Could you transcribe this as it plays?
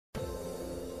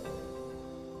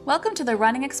Welcome to the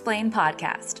Running Explained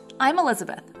podcast. I'm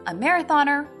Elizabeth, a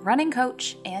marathoner, running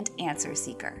coach, and answer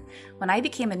seeker. When I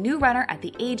became a new runner at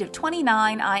the age of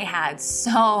 29, I had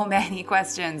so many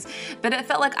questions, but it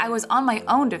felt like I was on my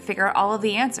own to figure out all of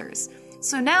the answers.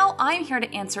 So now I'm here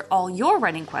to answer all your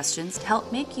running questions to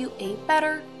help make you a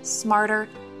better, smarter,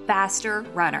 faster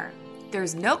runner.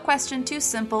 There's no question too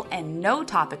simple and no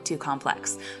topic too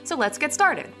complex. So let's get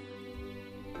started.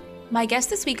 My guest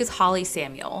this week is Holley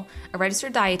Samuel, a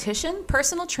registered dietitian,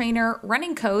 personal trainer,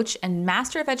 running coach, and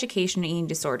master of education in eating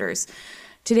disorders.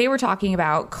 Today we're talking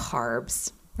about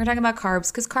carbs. We're talking about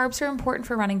carbs because carbs are important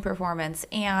for running performance,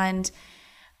 and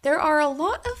there are a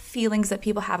lot of feelings that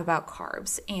people have about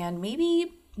carbs, and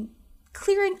maybe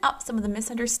clearing up some of the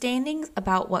misunderstandings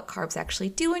about what carbs actually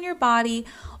do in your body,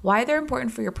 why they're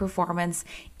important for your performance,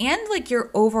 and like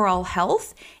your overall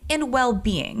health and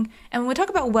well-being. And when we talk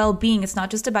about well-being, it's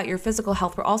not just about your physical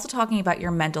health, we're also talking about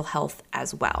your mental health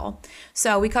as well.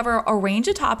 So we cover a range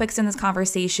of topics in this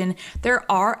conversation. There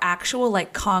are actual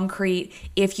like concrete,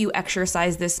 if you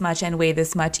exercise this much and weigh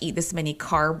this much, eat this many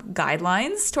carb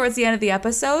guidelines towards the end of the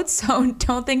episode. So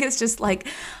don't think it's just like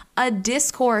a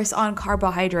discourse on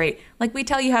carbohydrate. Like we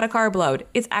tell you how to carb load.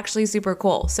 It's actually super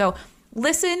cool. So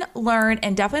listen, learn,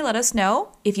 and definitely let us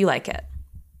know if you like it.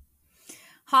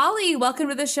 Holley, welcome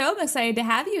to the show. I'm excited to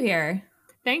have you here.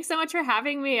 Thanks so much for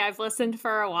having me. I've listened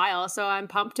for a while, so I'm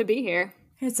pumped to be here.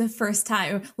 It's a first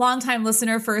time, long time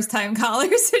listener, first time caller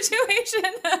situation.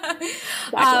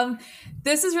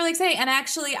 This is really exciting. And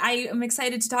actually, I am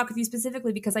excited to talk with you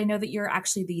specifically because I know that you're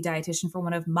actually the dietitian for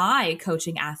one of my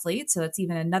coaching athletes. So it's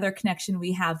even another connection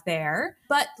we have there.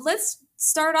 But let's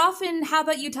start off, and how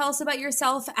about you tell us about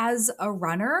yourself as a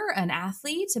runner, an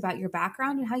athlete, about your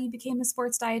background and how you became a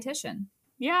sports dietitian.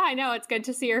 Yeah, I know. It's good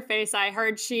to see your face. I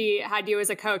heard she had you as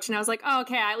a coach, and I was like, oh,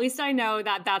 okay, at least I know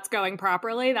that that's going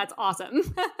properly. That's awesome.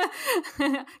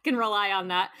 Can rely on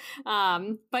that.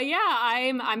 But yeah,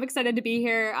 I'm excited to be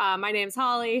here. My name's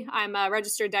Holley. I'm a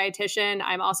registered dietitian.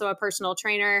 I'm also a personal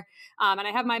trainer, and I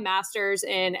have my master's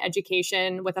in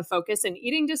education with a focus in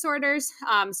eating disorders.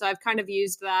 So I've kind of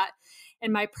used that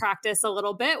in my practice a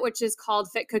little bit, which is called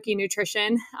Fit Cookie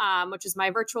Nutrition, which is my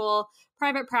virtual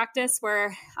private practice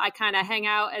where I kind of hang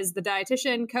out as the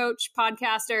dietitian, coach,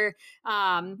 podcaster,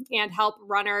 and help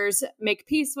runners make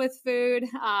peace with food,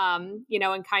 and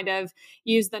kind of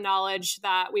use the knowledge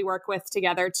that we work with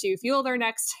together to fuel their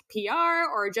next PR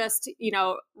or just,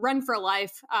 run for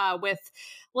life with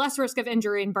less risk of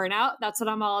injury and burnout. That's what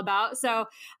I'm all about. So,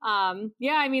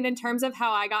 in terms of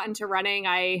how I got into running,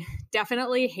 I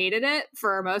definitely hated it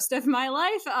for most of my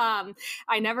life.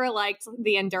 I never liked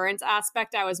the endurance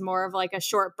aspect. I was more of like a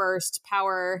short burst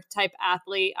power type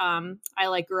athlete.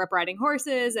 I grew up riding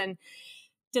horses and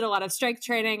did a lot of strength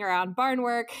training around barn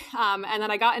work. And then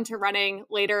I got into running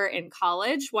later in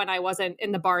college when I wasn't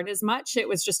in the barn as much. It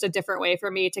was just a different way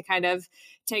for me to kind of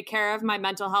take care of my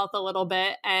mental health a little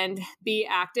bit and be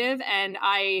active. And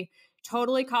I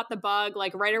totally caught the bug,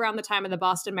 like right around the time of the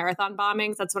Boston Marathon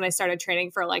bombings. That's when I started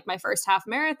training for like my first half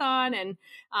marathon. And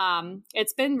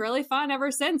it's been really fun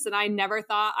ever since. And I never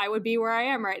thought I would be where I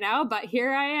am right now, but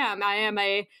here I am. I am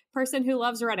a person who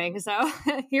loves running. So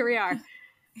here we are.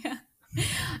 Yeah.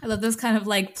 I love this kind of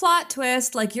like plot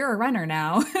twist, like you're a runner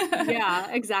now. Yeah,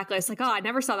 exactly. It's like, oh, I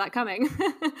never saw that coming.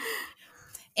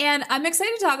 And I'm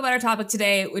excited to talk about our topic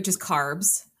today, which is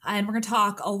carbs. And we're going to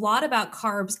talk a lot about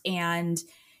carbs and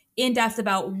in depth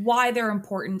about why they're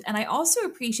important. And I also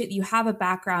appreciate that you have a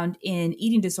background in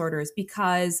eating disorders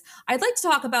because I'd like to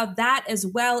talk about that as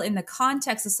well in the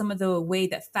context of some of the way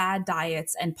that fad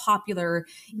diets and popular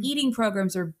eating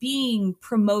programs are being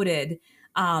promoted,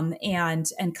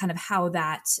 and kind of how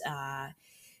that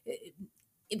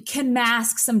it can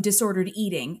mask some disordered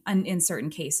eating in certain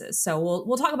cases. So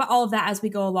we'll talk about all of that as we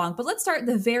go along. But let's start at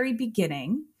the very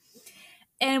beginning.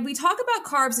 And we talk about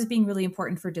carbs as being really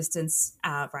important for distance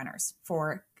runners,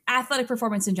 for athletic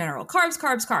performance in general. Carbs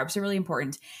are really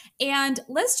important. And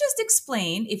let's just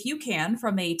explain, if you can,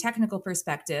 from a technical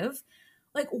perspective,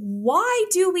 like why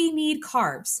do we need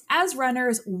carbs? As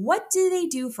runners, what do they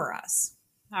do for us?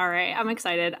 All right. I'm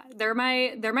excited. They're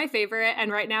my favorite.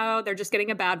 And right now they're just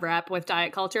getting a bad rep with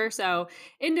diet culture. So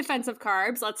in defense of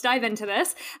carbs, let's dive into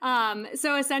this.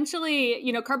 So essentially,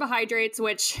 carbohydrates,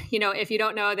 which, if you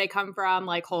don't know, they come from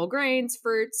like whole grains,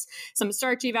 fruits, some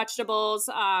starchy vegetables.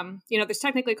 There's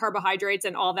technically carbohydrates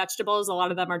in all vegetables. A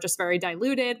lot of them are just very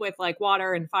diluted with like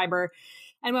water and fiber.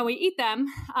 And when we eat them,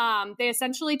 they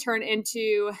essentially turn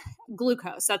into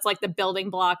glucose. That's like the building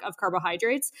block of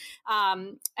carbohydrates.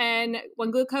 And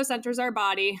when glucose enters our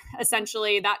body,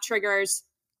 essentially that triggers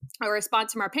a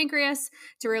response from our pancreas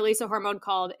to release a hormone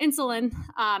called insulin.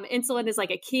 Insulin is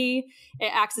like a key.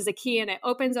 It acts as a key and it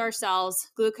opens our cells.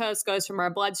 Glucose goes from our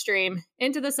bloodstream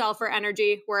into the cell for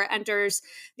energy, where it enters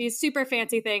these super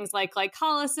fancy things like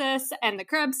glycolysis and the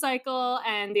Krebs cycle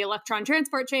and the electron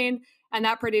transport chain, and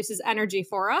that produces energy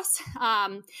for us.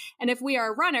 And if we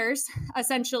are runners,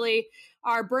 essentially,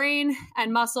 our brain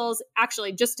and muscles,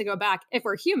 actually, just to go back, if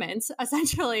we're humans,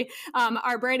 essentially,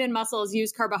 our brain and muscles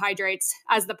use carbohydrates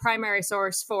as the primary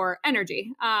source for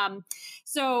energy.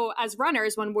 So as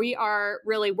runners, when we are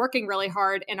really working really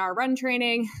hard in our run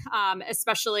training,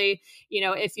 especially,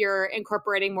 if you're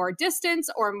incorporating more distance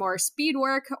or more speed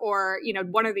work or,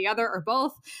 one or the other or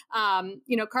both,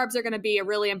 carbs are going to be a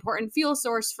really important fuel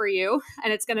source for you.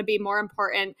 And it's going to be more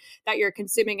important that you're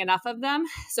consuming enough of them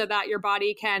so that your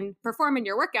body can perform in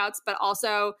your workouts, but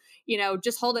also,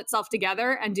 just hold itself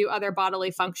together and do other bodily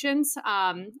functions.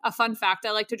 A fun fact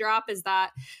I like to drop is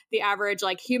that the average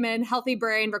human healthy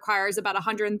brain requires about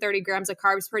 130 grams of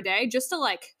carbs per day just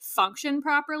to function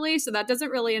properly. So that doesn't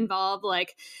really involve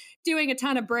doing a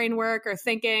ton of brain work or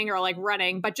thinking or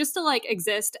running, but just to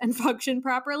exist and function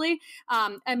properly.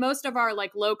 And most of our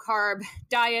low carb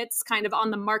diets kind of on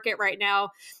the market right now,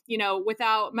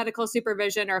 without medical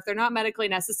supervision, or if they're not medically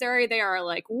necessary, they are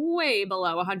way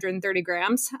below 130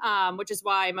 grams, which is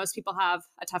why most people have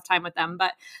a tough time with them.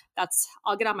 But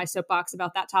I'll get on my soapbox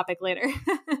about that topic later.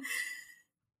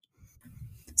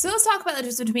 So let's talk about the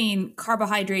difference between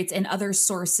carbohydrates and other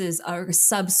sources or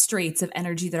substrates of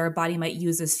energy that our body might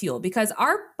use as fuel. Because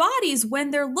our bodies, when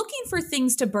they're looking for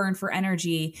things to burn for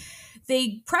energy,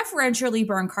 they preferentially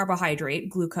burn carbohydrate,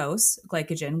 glucose,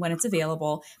 glycogen, when it's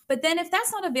available. But then if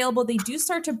that's not available, they do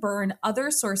start to burn other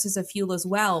sources of fuel as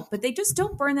well, but they just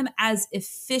don't burn them as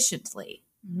efficiently.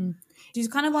 Mm-hmm. Do you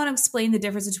kind of want to explain the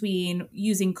difference between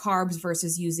using carbs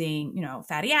versus using,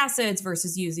 fatty acids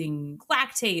versus using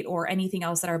lactate or anything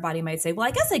else that our body might say, well,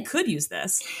 I guess I could use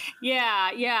this?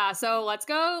 Yeah. So let's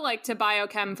go to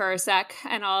biochem for a sec,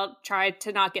 and I'll try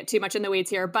to not get too much in the weeds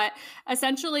here. But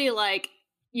essentially,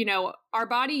 our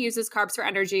body uses carbs for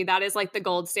energy. That is the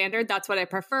gold standard. That's what it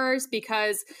prefers,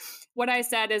 because what I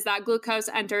said is that glucose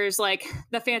enters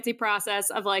the fancy process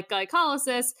of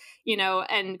glycolysis,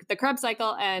 and the Krebs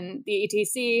cycle and the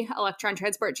ETC, electron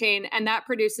transport chain. And that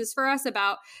produces for us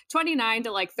about 29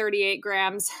 to 38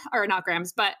 grams, or not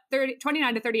grams, but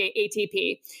 29 to 38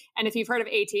 ATP. And if you've heard of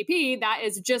ATP, that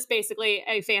is just basically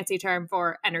a fancy term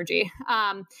for energy.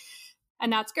 And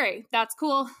that's great. That's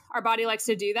cool. Our body likes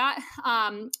to do that.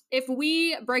 If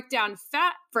we break down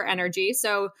fat for energy,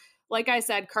 so like I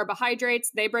said,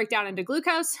 carbohydrates, they break down into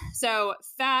glucose. So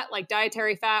fat, like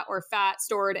dietary fat or fat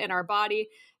stored in our body,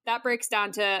 that breaks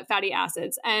down to fatty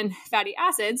acids. And fatty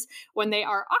acids, when they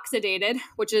are oxidated,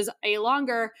 which is a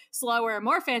longer, slower,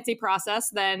 more fancy process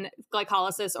than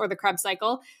glycolysis or the Krebs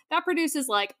cycle, that produces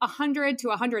 100 to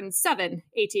 107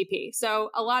 ATP. So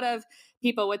a lot of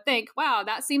people would think, wow,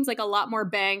 that seems like a lot more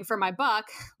bang for my buck.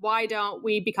 Why don't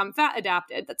we become fat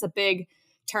adapted? That's a big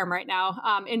term right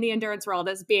now in the endurance world,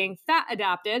 as being fat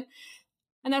adapted.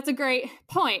 And that's a great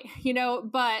point,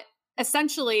 but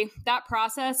essentially that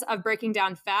process of breaking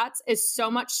down fats is so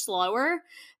much slower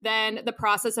than the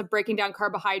process of breaking down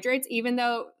carbohydrates. Even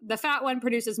though the fat one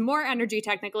produces more energy,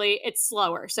 technically, it's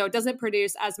slower. So it doesn't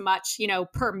produce as much,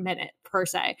 per minute per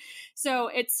se. So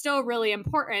it's still really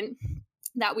important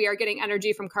that we are getting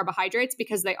energy from carbohydrates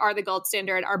because they are the gold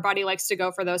standard. Our body likes to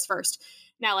go for those first.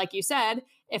 Now, like you said,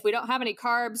 if we don't have any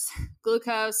carbs,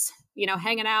 glucose,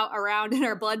 hanging out around in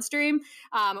our bloodstream,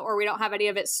 or we don't have any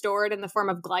of it stored in the form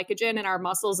of glycogen in our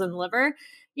muscles and liver,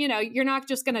 you're not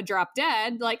just going to drop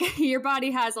dead. Your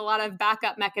body has a lot of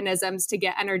backup mechanisms to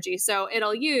get energy. So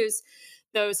it'll use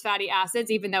those fatty acids,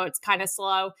 even though it's kind of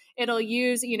slow. It'll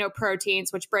use,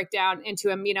 proteins, which break down into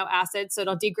amino acids. So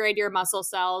it'll degrade your muscle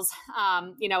cells,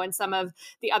 and some of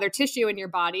the other tissue in your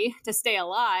body to stay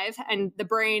alive. And the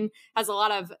brain has a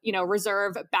lot of,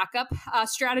 reserve backup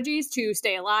strategies to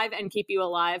stay alive and keep you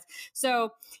alive. So,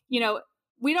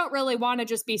 we don't really want to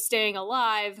just be staying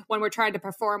alive when we're trying to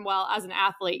perform well as an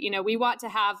athlete. We want to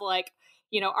have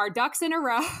our ducks in a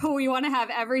row. We want to have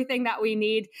everything that we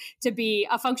need to be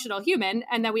a functional human.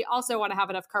 And then we also want to have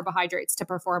enough carbohydrates to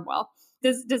perform well.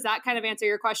 Does that kind of answer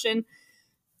your question?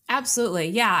 Absolutely.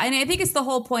 Yeah. And I think it's the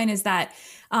whole point is that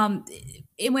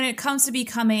when it comes to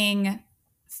becoming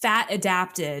fat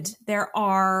adapted,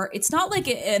 it's not like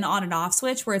an on and off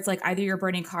switch where it's either you're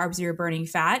burning carbs or you're burning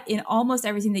fat. In almost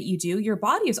everything that you do, your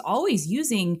body is always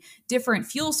using different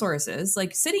fuel sources.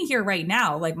 Sitting here right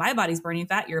now, my body's burning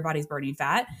fat, your body's burning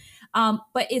fat.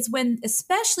 But it's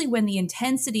especially when the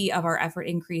intensity of our effort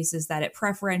increases, that it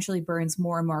preferentially burns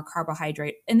more and more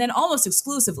carbohydrate, and then almost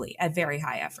exclusively at very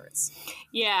high efforts.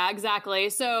 Yeah, exactly.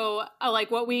 So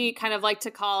like what we kind of like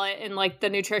to call it in like the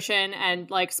nutrition and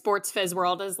like sports phys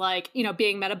world is like,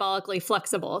 being metabolically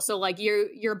flexible. So like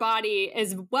your body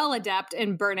is well adept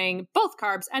in burning both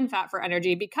carbs and fat for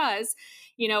energy because,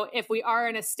 if we are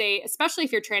in a state, especially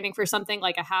if you're training for something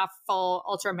like a half full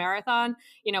ultra marathon,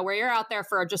 where you're out there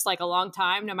for just like a long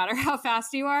time, no matter how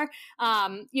fast you are,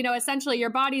 essentially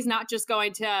your body's not just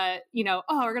going to,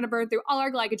 we're going to burn through all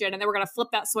our glycogen and then we're going to flip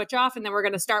that switch off and then we're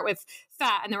going to start with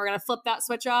fat and then we're going to flip that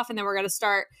switch off and then we're going to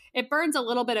start. It burns a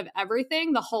little bit of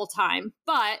everything the whole time,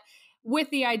 but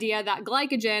with the idea that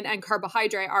glycogen and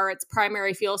carbohydrate are its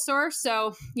primary fuel source.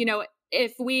 So,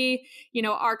 if we,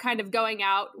 are kind of going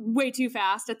out way too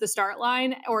fast at the start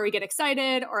line, or we get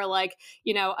excited, or like,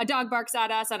 a dog barks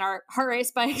at us and our heart rate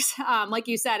spikes, like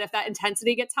you said, if that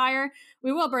intensity gets higher,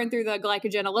 we will burn through the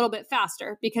glycogen a little bit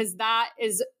faster because that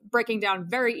is breaking down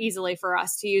very easily for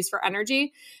us to use for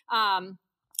energy.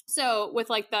 So with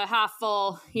like the half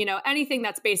full, anything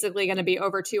that's basically going to be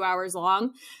over 2 hours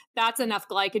long, that's enough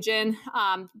glycogen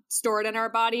stored in our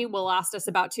body will last us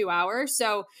about 2 hours.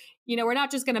 So, we're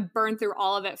not just going to burn through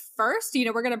all of it first.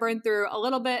 We're going to burn through a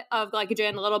little bit of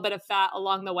glycogen, a little bit of fat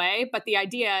along the way. But the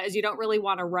idea is you don't really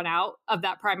want to run out of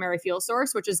that primary fuel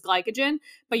source, which is glycogen,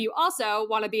 but you also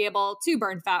want to be able to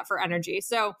burn fat for energy.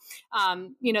 So,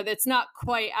 that's not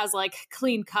quite as like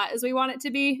clean cut as we want it to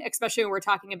be, especially when we're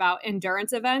talking about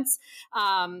endurance events.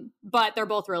 But they're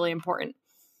both really important.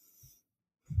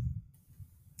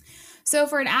 So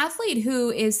for an athlete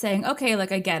who is saying, okay,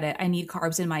 like I get it, I need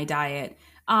carbs in my diet.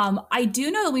 I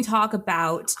do know that we talk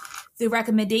about the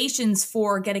recommendations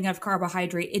for getting enough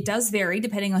carbohydrate. It does vary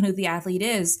depending on who the athlete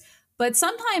is. But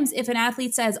sometimes if an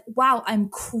athlete says, wow, I'm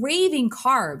craving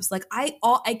carbs, like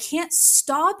I can't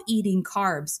stop eating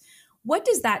carbs, what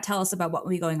does that tell us about what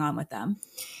will be going on with them?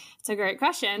 It's a great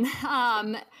question.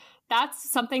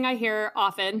 That's something I hear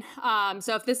often.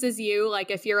 So if this is you, like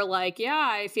if you're like, yeah,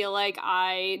 I feel like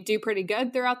I do pretty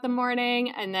good throughout the morning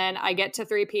and then I get to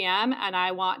 3 p.m. and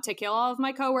I want to kill all of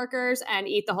my coworkers and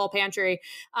eat the whole pantry.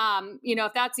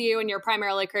 If that's you and you're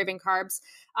primarily craving carbs,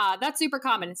 that's super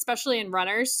common, especially in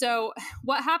runners. So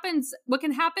what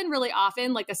can happen really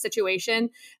often, like a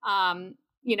situation,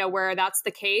 where that's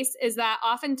the case, is that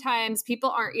oftentimes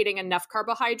people aren't eating enough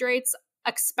carbohydrates,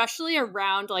 especially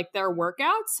around like their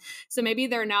workouts. So maybe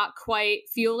they're not quite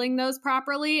fueling those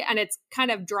properly and it's kind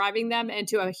of driving them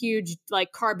into a huge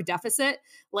like carb deficit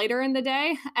later in the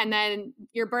day. And then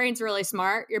your brain's really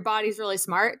smart. Your body's really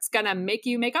smart. It's going to make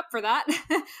you make up for that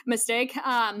mistake.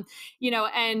 And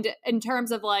in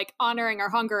terms of like honoring our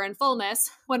hunger and fullness,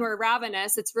 when we're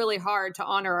ravenous, it's really hard to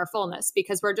honor our fullness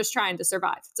because we're just trying to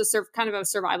survive. It's a kind of a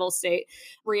survival state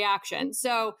reaction.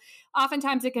 So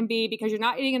oftentimes it can be because you're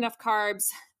not eating enough carbs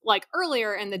like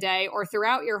earlier in the day or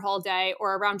throughout your whole day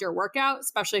or around your workout,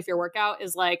 especially if your workout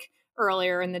is like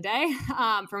earlier in the day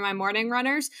for my morning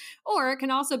runners. Or it can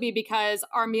also be because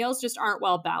our meals just aren't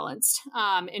well balanced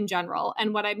in general.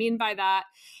 And what I mean by that,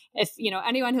 if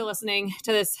anyone who listening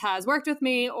to this has worked with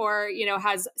me or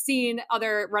has seen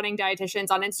other running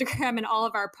dietitians on Instagram and all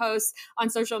of our posts on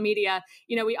social media,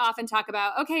 we often talk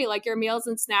about, okay, like your meals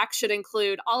and snacks should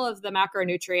include all of the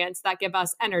macronutrients that give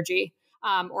us energy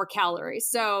or calories.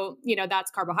 So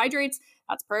that's carbohydrates,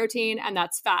 that's protein, and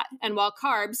that's fat. And while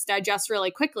carbs digest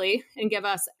really quickly and give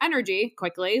us energy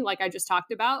quickly, like I just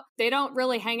talked about, they don't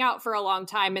really hang out for a long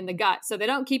time in the gut. So they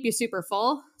don't keep you super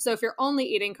full. So if you're only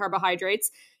eating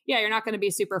carbohydrates, yeah, you're not going to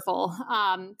be super full.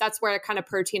 That's where kind of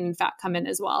protein and fat come in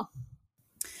as well.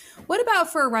 What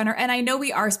about for a runner? And I know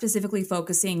we are specifically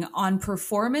focusing on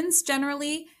performance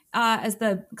generally as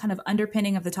the kind of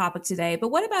underpinning of the topic today. But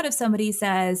what about if somebody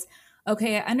says,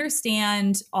 okay, I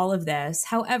understand all of this.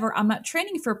 However, I'm not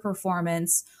training for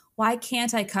performance. Why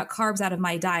can't I cut carbs out of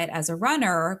my diet as a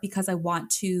runner because I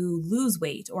want to lose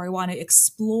weight or I want to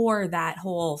explore that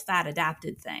whole fat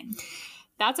adapted thing?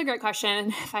 That's a great question.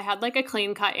 If I had like a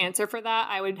clean cut answer for that,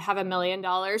 I would have $1 million.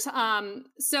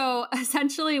 So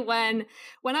essentially when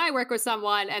I work with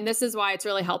someone, and this is why it's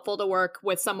really helpful to work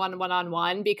with someone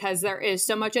one-on-one, because there is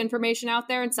so much information out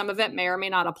there and some of it may or may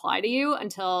not apply to you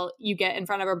until you get in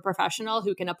front of a professional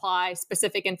who can apply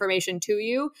specific information to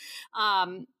you.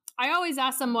 I always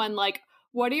ask someone like,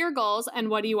 what are your goals and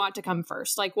what do you want to come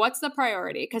first? Like, what's the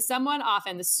priority? Because someone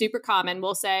often, this is super common,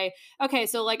 will say, okay,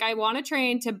 so like I want to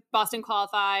train to Boston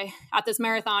qualify at this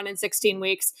marathon in 16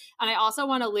 weeks. And I also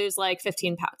want to lose like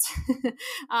 15 pounds.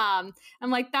 I'm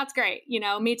like, that's great.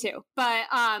 Me too. But,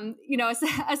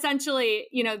 essentially,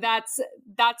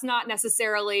 that's not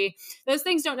necessarily, those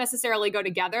things don't necessarily go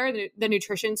together. The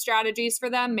nutrition strategies for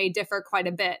them may differ quite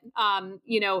a bit. And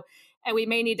we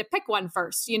may need to pick one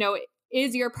first.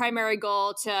 Is your primary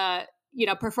goal to,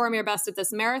 perform your best at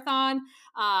this marathon?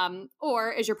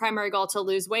 Or is your primary goal to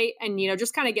lose weight and,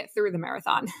 just kind of get through the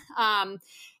marathon?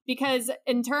 Because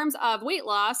in terms of weight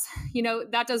loss,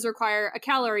 that does require a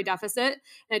calorie deficit.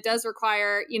 And it does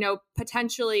require,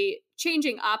 potentially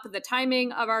changing up the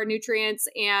timing of our nutrients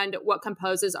and what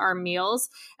composes our meals.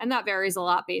 And that varies a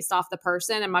lot based off the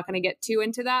person. I'm not going to get too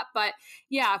into that. But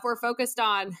yeah, if we're focused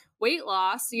on weight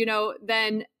loss,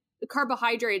 then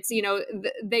carbohydrates,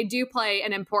 they do play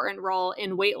an important role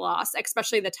in weight loss,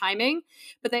 especially the timing,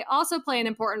 but they also play an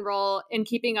important role in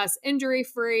keeping us injury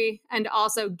free and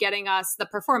also getting us the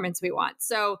performance we want.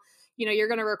 So, you're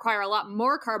going to require a lot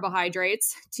more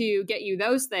carbohydrates to get you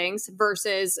those things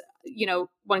versus,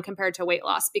 when compared to weight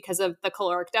loss because of the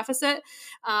caloric deficit.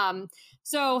 And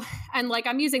like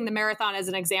I'm using the marathon as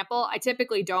an example, I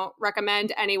typically don't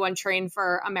recommend anyone train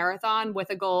for a marathon with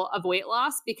a goal of weight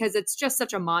loss because it's just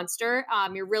such a monster.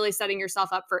 You're really setting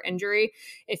yourself up for injury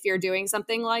if you're doing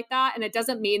something like that. And it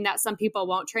doesn't mean that some people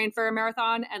won't train for a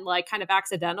marathon and like kind of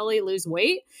accidentally lose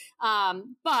weight.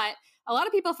 But a lot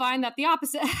of people find that the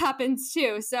opposite happens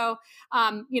too. So,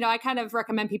 I kind of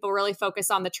recommend people really focus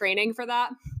on the training for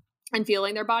that and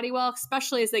feeling their body well,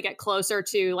 especially as they get closer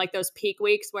to like those peak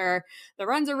weeks where the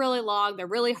runs are really long, they're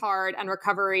really hard, and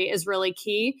recovery is really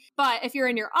key. But if you're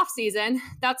in your off season,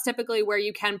 that's typically where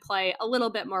you can play a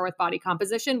little bit more with body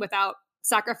composition without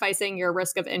sacrificing your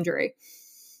risk of injury.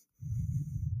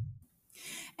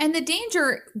 And the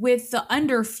danger with the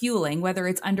underfueling, whether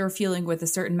it's underfueling with a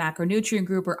certain macronutrient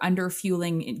group or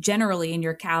underfueling generally in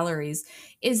your calories,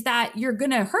 is that you're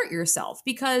going to hurt yourself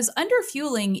because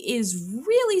underfueling is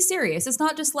really serious. It's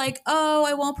not just like, oh,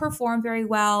 I won't perform very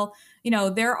well.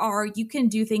 You can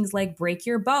do things like break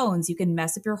your bones. You can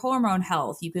mess up your hormone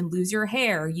health. You can lose your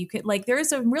hair. There's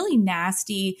some really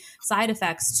nasty side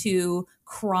effects to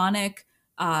chronic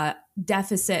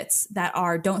deficits that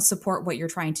don't support what you're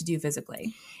trying to do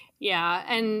physically. Yeah.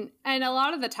 And a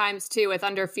lot of the times too with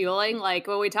underfueling, like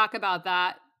when we talk about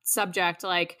that subject,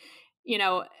 like,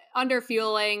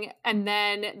 underfueling, and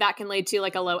then that can lead to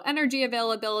like a low energy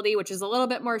availability, which is a little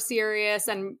bit more serious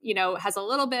and, has a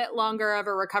little bit longer of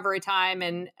a recovery time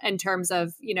and in terms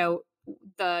of,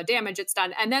 the damage it's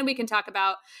done. And then we can talk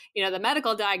about, the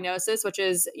medical diagnosis, which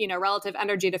is, relative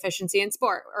energy deficiency in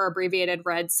sport, or abbreviated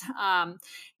REDS. And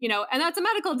that's a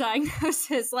medical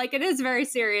diagnosis. Like it is very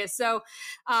serious. So,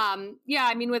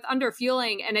 with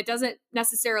underfueling, and it doesn't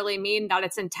necessarily mean that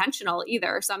it's intentional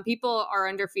either. Some people are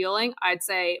underfueling. I'd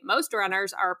say most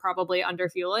runners are probably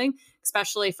underfueling,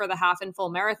 especially for the half and full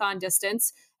marathon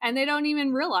distance. And they don't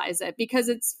even realize it because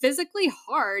it's physically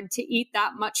hard to eat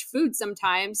that much food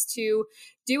sometimes to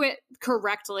do it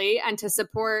correctly and to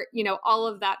support, all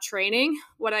of that training.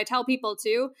 What I tell people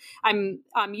too, I'm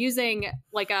using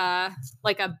like a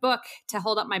book to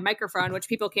hold up my microphone, which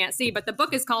people can't see, but the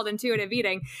book is called Intuitive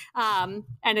Eating. And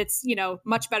it's,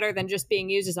 much better than just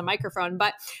being used as a microphone.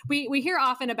 But we hear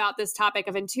often about this topic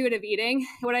of intuitive eating.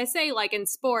 What I say, like in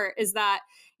sport, is that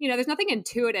there's nothing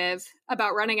intuitive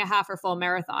about running a half or full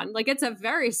marathon. Like it's a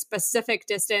very specific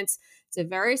distance. It's a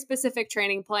very specific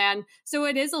training plan. So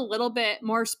it is a little bit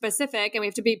more specific and we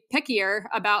have to be pickier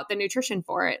about the nutrition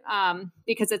for it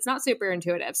because it's not super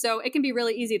intuitive. So it can be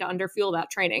really easy to underfuel that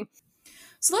training.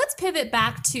 So let's pivot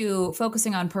back to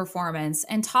focusing on performance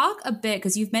and talk a bit,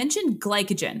 because you've mentioned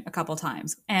glycogen a couple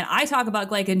times, and I talk about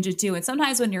glycogen too. And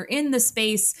sometimes when you're in the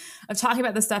space of talking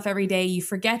about this stuff every day, you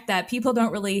forget that people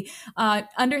don't really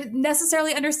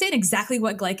necessarily understand exactly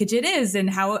what glycogen is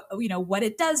and how, what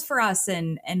it does for us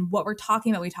and what we're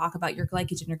talking about. We talk about your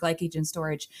glycogen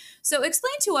storage. So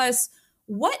explain to us,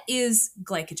 what is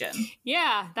glycogen?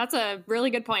 Yeah, that's a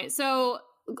really good point. So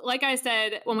like I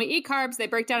said, when we eat carbs, they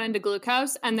break down into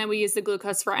glucose, and then we use the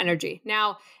glucose for energy.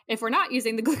 Now, if we're not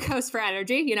using the glucose for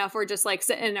energy, if we're just like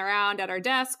sitting around at our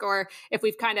desk, or if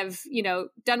we've kind of,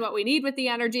 done what we need with the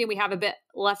energy and we have a bit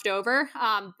left over,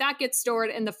 that gets stored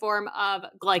in the form of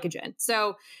glycogen.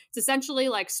 So it's essentially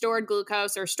like stored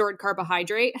glucose or stored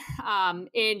carbohydrate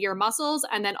in your muscles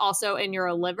and then also in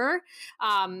your liver.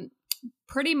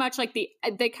 pretty much like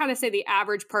they kind of say the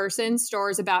average person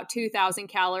stores about 2,000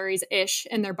 calories ish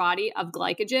in their body of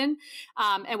glycogen.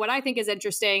 And what I think is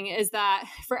interesting is that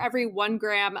for every 1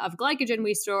 gram of glycogen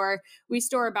we store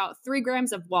about 3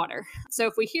 grams of water. So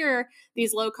if we hear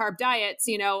these low carb diets,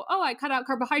 oh, I cut out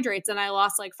carbohydrates and I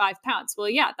lost like 5 pounds. Well,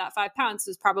 yeah, that 5 pounds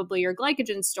is probably your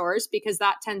glycogen stores because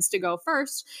that tends to go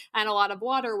first and a lot of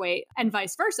water weight and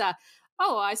vice versa.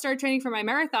 Oh, I started training for my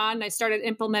marathon. I started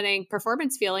implementing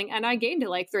performance fueling and I gained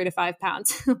like 3 to 5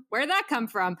 pounds. Where'd that come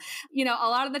from? A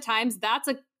lot of the times that's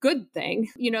a good thing.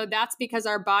 That's because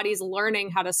our body's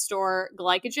learning how to store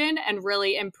glycogen and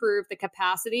really improve the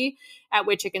capacity at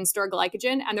which it can store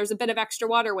glycogen. And there's a bit of extra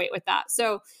water weight with that.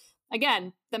 So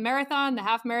again, the marathon, the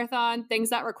half marathon, things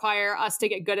that require us to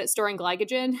get good at storing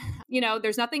glycogen,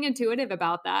 there's nothing intuitive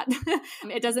about that.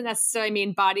 It doesn't necessarily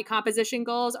mean body composition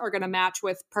goals are going to match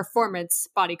with performance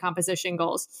body composition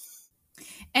goals.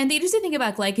 And the interesting thing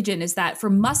about glycogen is that for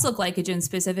muscle glycogen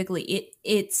specifically,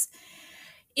 it's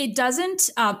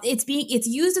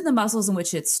used in the muscles in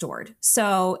which it's stored.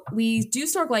 So we do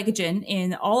store glycogen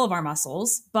in all of our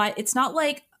muscles, but it's not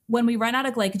like when we run out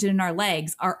of glycogen in our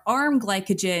legs, our arm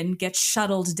glycogen gets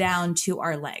shuttled down to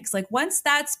our legs. Like once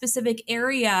that specific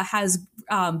area has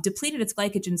depleted its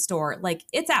glycogen store, like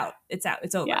it's out, it's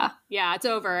over. Yeah, it's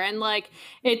over. And like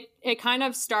it kind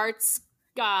of starts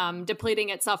depleting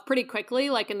itself pretty quickly,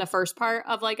 like in the first part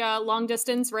of like a long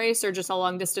distance race or just a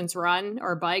long distance run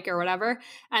or bike or whatever.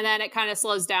 And then it kind of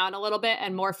slows down a little bit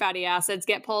and more fatty acids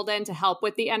get pulled in to help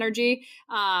with the energy.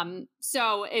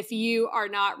 So if you are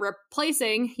not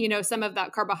replacing, some of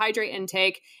that carbohydrate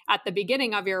intake at the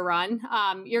beginning of your run,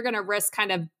 you're going to risk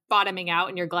kind of bottoming out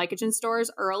in your glycogen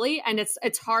stores early. And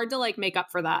it's hard to like make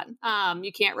up for that.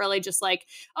 You can't really just like,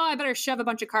 oh, I better shove a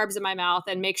bunch of carbs in my mouth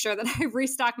and make sure that I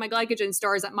restock my glycogen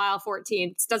stores at mile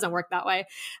 14. It doesn't work that way,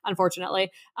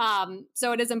 unfortunately.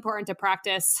 So it is important to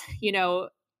practice,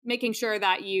 making sure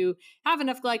that you have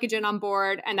enough glycogen on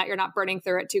board and that you're not burning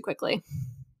through it too quickly.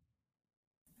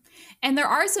 And there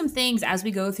are some things as we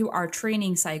go through our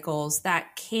training cycles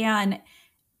that can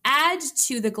add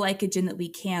to the glycogen that we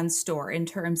can store in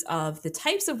terms of the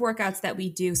types of workouts that we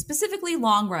do. Specifically,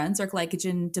 long runs are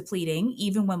glycogen depleting,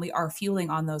 even when we are fueling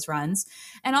on those runs.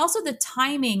 And also the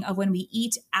timing of when we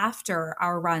eat after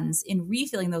our runs in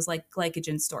refilling those like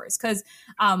glycogen stores. Because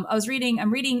I'm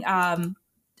reading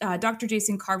Dr.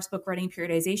 Jason Carb's book, Running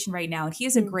Periodization right now. And he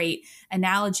has a great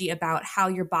analogy about how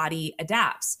your body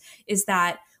adapts, is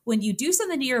that when you do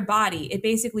something to your body, it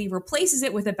basically replaces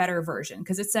it with a better version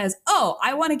because it says, oh,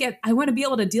 I want to be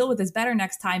able to deal with this better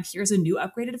next time. Here's a new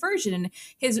upgraded version. And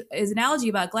his analogy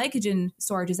about glycogen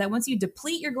storage is that once you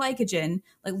deplete your glycogen,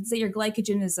 like let's say your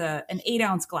glycogen is an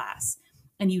 8-ounce glass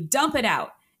and you dump it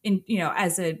out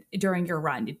during your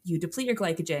run, you deplete your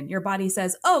glycogen, your body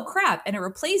says, oh crap, and it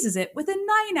replaces it with a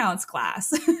 9-ounce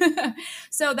glass.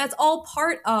 So that's all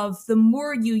part of the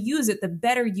more you use it, the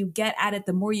better you get at it,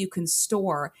 the more you can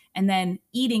store. And then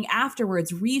eating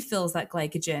afterwards refills that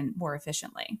glycogen more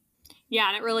efficiently. Yeah,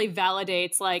 and it really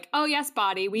validates like, oh yes,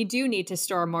 body, we do need to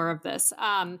store more of this.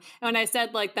 And when I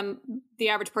said like the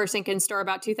average person can store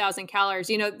about 2,000 calories,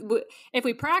 if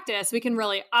we practice, we can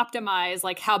really optimize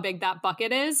like how big that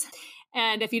bucket is.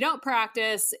 And if you don't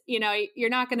practice, you're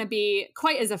not going to be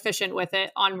quite as efficient with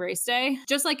it on race day.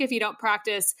 Just like if you don't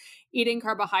practice eating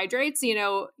carbohydrates,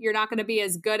 you're not going to be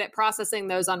as good at processing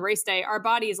those on race day. Our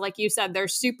bodies, like you said, they're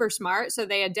super smart. So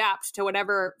they adapt to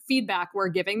whatever feedback we're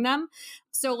giving them.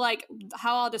 So like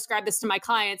how I'll describe this to my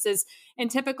clients is in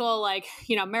typical like,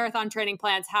 marathon training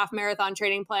plans, half marathon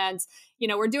training plans,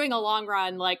 we're doing a long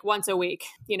run like once a week,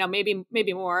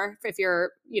 maybe more if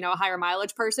you're, a higher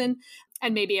mileage person.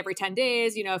 And maybe every 10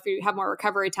 days, if you have more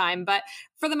recovery time. But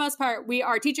for the most part, we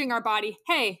are teaching our body,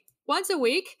 hey, once a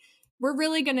week, we're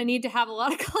really going to need to have a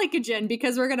lot of glycogen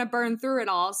because we're going to burn through it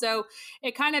all. So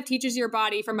it kind of teaches your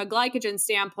body from a glycogen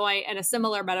standpoint, and a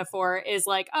similar metaphor is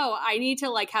like, oh, I need to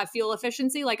like have fuel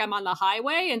efficiency like I'm on the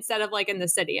highway instead of like in the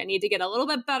city. I need to get a little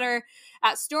bit better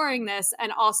at storing this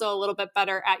and also a little bit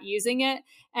better at using it.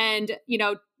 And,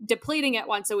 depleting it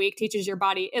once a week teaches your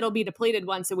body it'll be depleted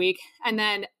once a week, and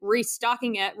then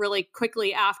restocking it really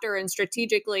quickly after and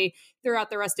strategically throughout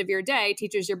the rest of your day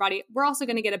teaches your body we're also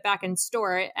going to get it back and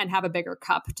store it and have a bigger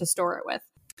cup to store it with.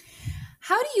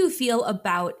 How do you feel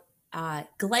about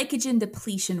glycogen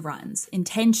depletion runs,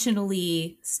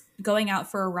 intentionally going out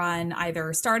for a run,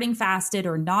 either starting fasted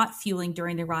or not fueling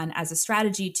during the run as a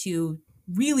strategy to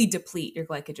really deplete your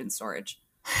glycogen storage?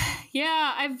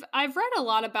 Yeah, I've read a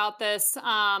lot about this.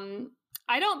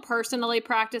 I don't personally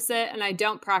practice it, and I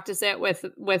don't practice it with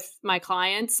my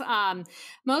clients,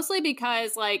 mostly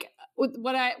because like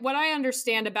what I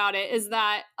understand about it is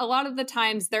that a lot of the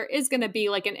times there is going to be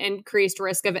like an increased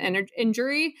risk of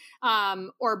injury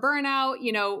or burnout,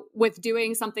 with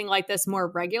doing something like this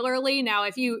more regularly. Now,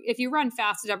 if you run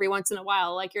fasted every once in a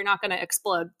while, like you're not going to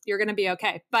explode, you're going to be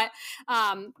okay. But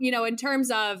in terms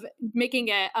of making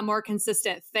it a more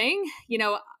consistent thing,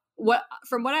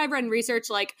 from what I've read in research,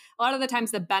 like a lot of the times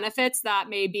the benefits that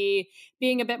may be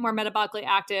being a bit more metabolically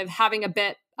active, having a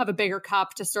bit of a bigger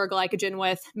cup to store glycogen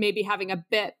with, maybe having a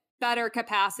bit better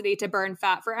capacity to burn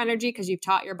fat for energy because you've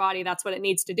taught your body that's what it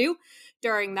needs to do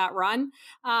during that run,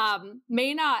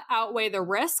 may not outweigh the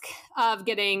risk of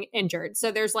getting injured.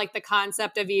 So there's like the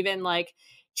concept of even like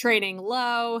training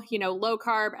low, low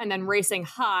carb, and then racing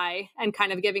high and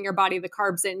kind of giving your body the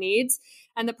carbs it needs.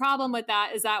 And the problem with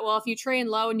that is that, well, if you train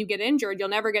low and you get injured, you'll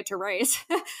never get to race,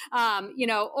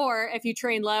 or if you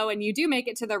train low and you do make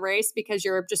it to the race because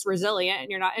you're just resilient and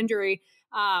you're not injury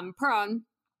prone,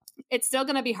 it's still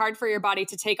going to be hard for your body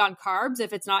to take on carbs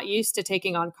if it's not used to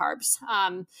taking on carbs.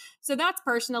 So that's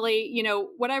personally,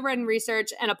 what I've read in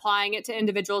research and applying it to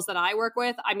individuals that I work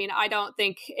with. I mean, I don't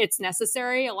think it's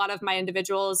necessary. A lot of my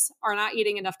individuals are not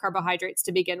eating enough carbohydrates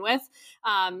to begin with.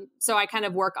 So I kind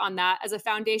of work on that as a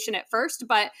foundation at first.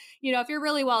 But, if you're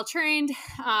really well trained,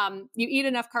 you eat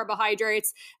enough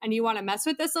carbohydrates and you want to mess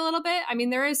with this a little bit, I mean,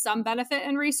 there is some benefit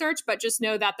in research, but just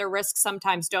know that the risks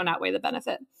sometimes don't outweigh the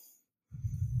benefit.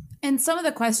 And some of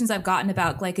the questions I've gotten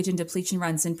about glycogen depletion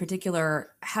runs in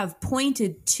particular have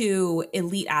pointed to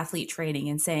elite athlete training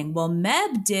and saying, well,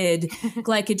 Meb did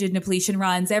glycogen depletion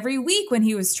runs every week when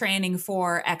he was training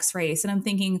for X race. And I'm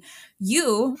thinking,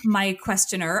 you, my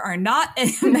questioner, are not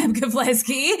Meb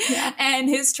Keflezighi, and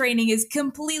his training is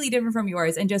completely different from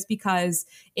yours. And just because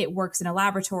it works in a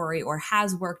laboratory or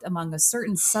has worked among a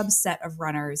certain subset of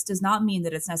runners does not mean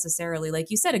that it's necessarily, like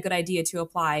you said, a good idea to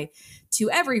apply to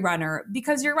every runner,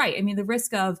 because you're right. I mean, the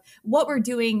risk of what we're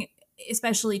doing,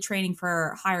 especially training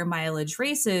for higher mileage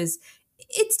races,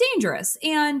 it's dangerous.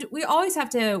 And we always have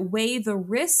to weigh the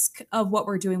risk of what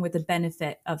we're doing with the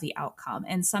benefit of the outcome.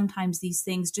 And sometimes these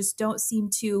things just don't seem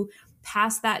to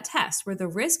pass that test where the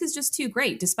risk is just too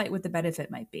great, despite what the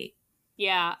benefit might be.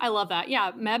 Yeah, I love that.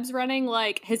 Yeah, Meb's running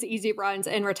like his easy runs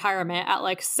in retirement at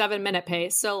like 7-minute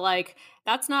pace. So like,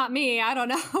 that's not me. I don't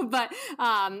know. But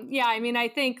I mean, I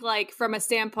think like from a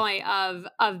standpoint of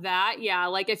that,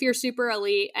 like if you're super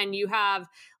elite and you have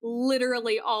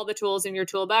literally all the tools in your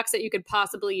toolbox that you could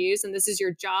possibly use, and this is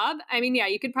your job, I mean,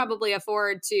 you could probably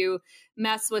afford to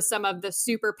mess with some of the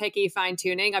super picky fine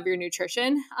tuning of your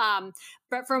nutrition.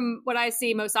 But from what I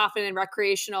see most often in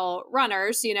recreational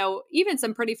runners, even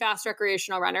some pretty fast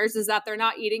recreational runners, is that they're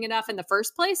not eating enough in the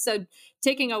first place. So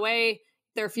taking away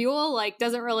their fuel like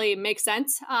doesn't really make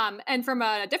sense. And from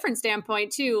a different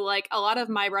standpoint too, like a lot of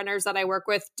my runners that I work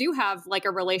with do have like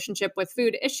a relationship with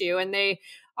food issue, and they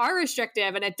are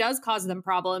restrictive and it does cause them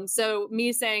problems. So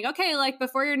me saying, okay, like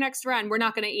before your next run, we're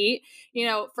not going to eat,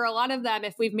 for a lot of them,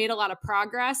 if we've made a lot of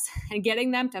progress and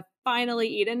getting them to finally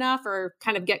eat enough or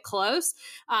kind of get close,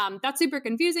 that's super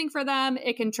confusing for them.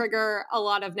 It can trigger a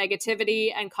lot of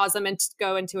negativity and cause them to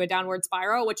go into a downward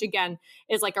spiral, which again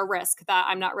is like a risk that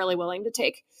I'm not really willing to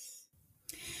take.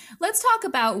 Let's talk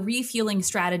about refueling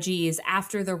strategies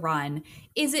after the run.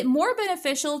 Is it more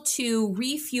beneficial to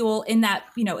refuel in that,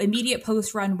 immediate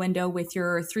post-run window with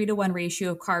your 3-to-1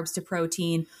 ratio of carbs to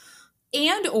protein?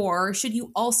 And or should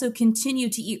you also continue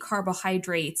to eat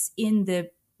carbohydrates in the,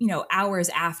 hours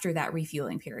after that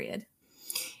refueling period?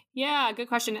 Yeah, good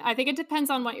question. I think it depends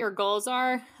on what your goals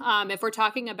are. If we're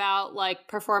talking about like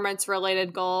performance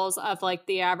related goals of like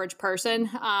the average person,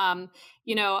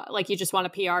 like you just want to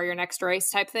PR your next race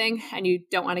type thing and you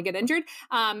don't want to get injured.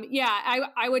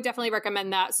 I would definitely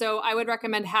recommend that. So I would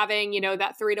recommend having,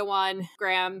 that 3-to-1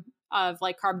 gram of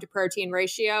like carb to protein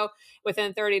ratio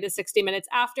within 30 to 60 minutes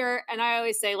after. And I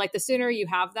always say like the sooner you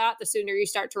have that, the sooner you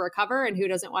start to recover, and who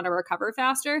doesn't want to recover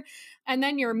faster? And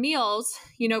then your meals,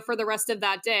 for the rest of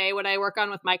that day, what I work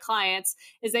on with my clients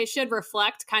is they should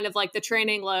reflect kind of like the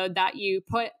training load that you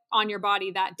put on your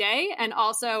body that day. And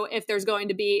also if there's going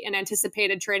to be an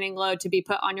anticipated training load to be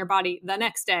put on your body the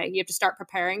next day, you have to start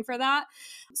preparing for that.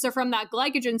 So from that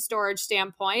glycogen storage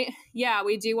standpoint,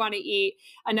 we do want to eat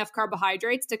enough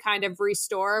carbohydrates to kind of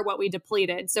restore what we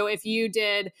depleted. So if you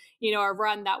did, a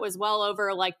run that was well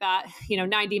over like that,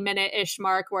 90-minute-ish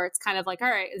mark where it's kind of like, all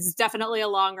right, it's definitely a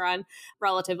long run,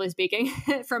 relatively speaking,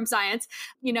 from science.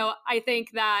 I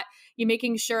think that you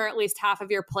making sure at least half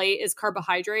of your plate is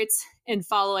carbohydrates and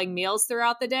following meals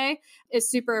throughout the day is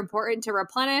super important to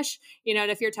replenish.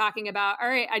 And if you're talking about, all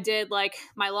right, I did like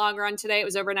my long run today, it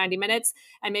was over 90 minutes.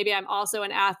 And maybe I'm also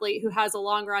an athlete who has a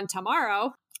long run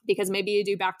tomorrow. because maybe you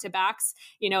do back-to-backs,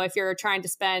 if you're trying to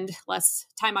spend less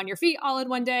time on your feet all in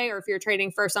one day, or if you're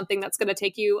training for something that's going to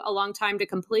take you a long time to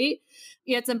complete,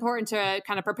 it's important to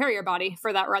kind of prepare your body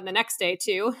for that run the next day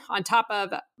too, on top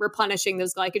of replenishing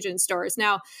those glycogen stores.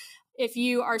 Now, if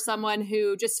you are someone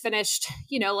who just finished,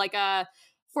 like a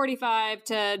 45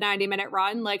 to 90 minute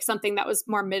run, like something that was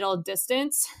more middle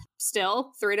distance,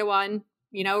 still 3-to-1,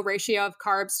 ratio of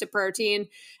carbs to protein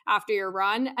after your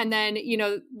run. And then,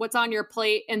 what's on your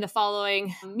plate in the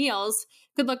following meals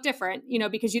could look different,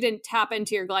 because you didn't tap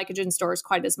into your glycogen stores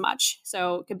quite as much.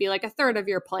 So it could be like a third of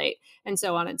your plate and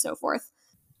so on and so forth.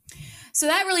 So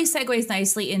that really segues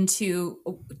nicely into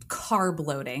carb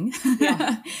loading.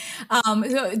 Yeah.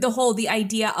 The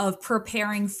idea of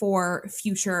preparing for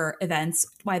future events,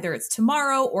 whether it's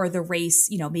tomorrow or the race,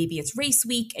 maybe it's race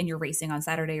week and you're racing on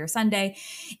Saturday or Sunday.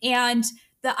 And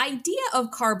the idea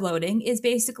of carb loading is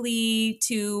basically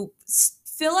to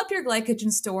fill up your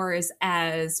glycogen stores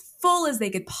as full as they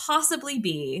could possibly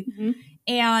be. Mm-hmm.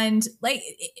 And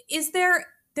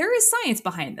there is science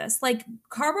behind this. Like,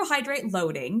 carbohydrate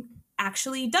loading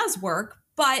actually does work,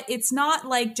 but it's not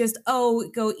like just,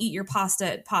 go eat your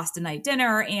pasta night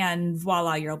dinner and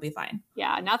voila, you'll be fine.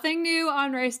 Yeah, nothing new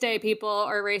on race day, people,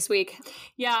 or race week.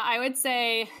 Yeah, I would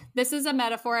say this is a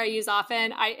metaphor I use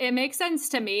often. It makes sense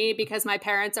to me because my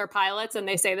parents are pilots and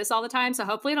they say this all the time. So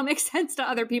hopefully it'll make sense to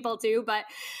other people too. But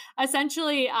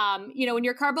essentially, when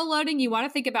you're carbo loading, you want to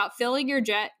think about filling your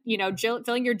jet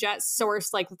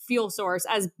source, like fuel source,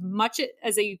 as much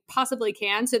as you possibly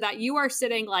can, so that you are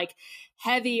sitting like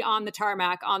heavy on the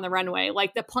tarmac on the runway.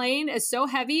 Like, the plane is so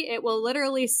heavy, it will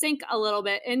literally sink a little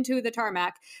bit into the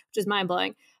tarmac, which is mind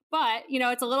blowing. But,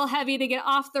 it's a little heavy to get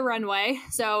off the runway.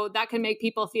 So that can make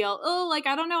people feel,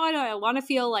 I don't know, do I want to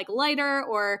feel like lighter,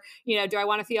 or, do I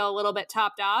want to feel a little bit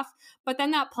topped off? But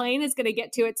then that plane is going to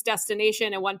get to its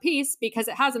destination in one piece because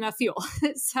it has enough fuel.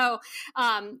 So,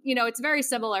 it's very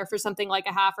similar for something like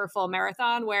a half or full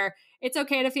marathon, where it's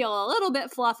okay to feel a little bit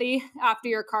fluffy after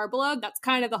your carb load. That's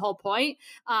kind of the whole point.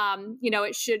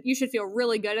 You should feel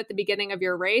really good at the beginning of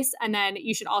your race. And then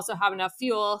you should also have enough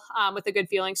fuel with a good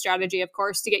fueling strategy, of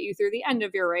course, to get you through the end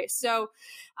of your race. So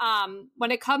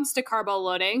when it comes to carbo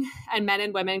loading, and men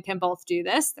and women can both do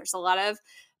this, there's a lot of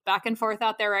back and forth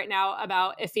out there right now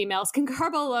about if females can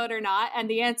carbo load or not. And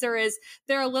the answer is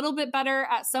they're a little bit better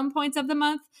at some points of the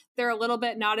month. They're a little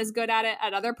bit not as good at it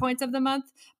at other points of the month,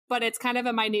 but it's kind of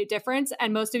a minute difference.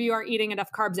 And most of you aren't eating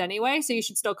enough carbs anyway, so you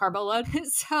should still carbo load.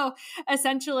 So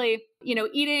essentially,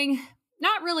 eating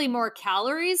not really more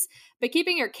calories, but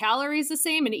keeping your calories the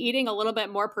same and eating a little bit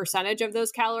more percentage of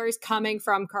those calories coming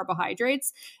from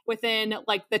carbohydrates within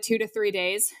like the 2 to 3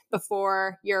 days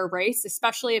before your race,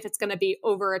 especially if it's going to be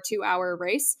over a 2-hour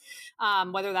race,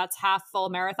 whether that's half full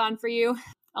marathon for you,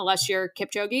 unless you're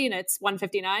Kipchoge and it's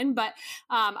 1:59, but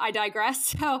I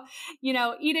digress. So,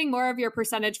 eating more of your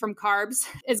percentage from carbs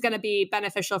is going to be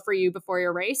beneficial for you before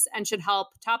your race and should help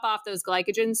top off those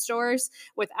glycogen stores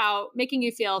without making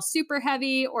you feel super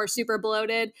heavy or super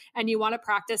bloated. And you want to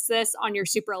practice this on your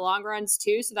super long runs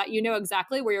too, so that you know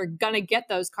exactly where you're going to get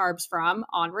those carbs from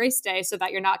on race day, so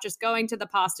that you're not just going to the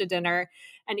pasta dinner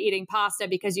and eating pasta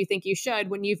because you think you should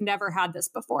when you've never had this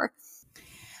before.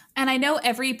 And I know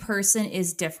every person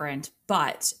is different,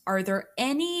 but are there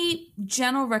any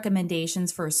general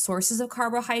recommendations for sources of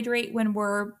carbohydrate when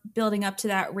we're building up to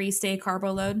that race day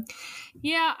carbo load?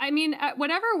 Yeah, I mean,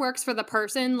 whatever works for the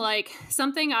person. Like,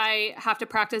 something I have to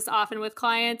practice often with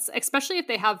clients, especially if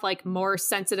they have like more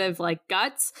sensitive like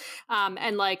guts,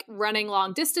 and like running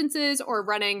long distances or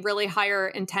running really higher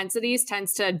intensities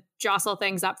tends to jostle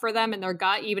things up for them in their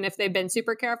gut, even if they've been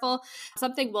super careful.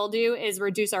 Something we'll do is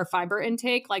reduce our fiber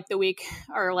intake like the week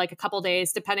or like a couple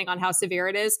days, depending on how severe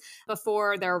it is,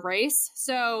 before their race.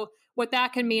 So what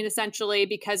that can mean essentially,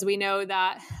 because we know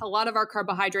that a lot of our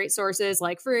carbohydrate sources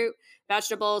like fruit,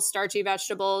 vegetables, starchy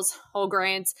vegetables, whole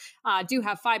grains, do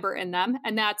have fiber in them.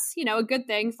 And that's, a good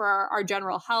thing for our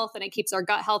general health, and it keeps our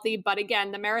gut healthy. But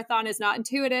again, the marathon is not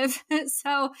intuitive.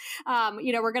 So,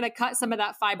 we're going to cut some of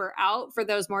that fiber out for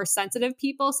those more sensitive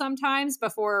people sometimes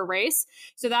before a race.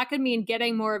 So that could mean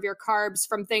getting more of your carbs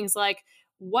from things like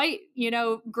white,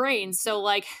 grains. So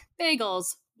like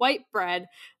bagels, white bread,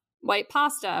 white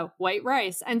pasta, white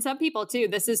rice. And some people too,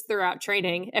 this is throughout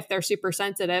training if they're super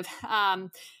sensitive,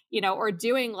 or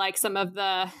doing like some of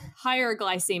the higher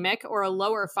glycemic or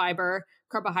lower fiber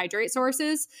carbohydrate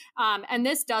sources. And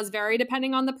this does vary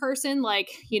depending on the person. Like,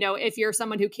 if you're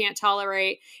someone who can't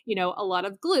tolerate, a lot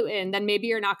of gluten, then maybe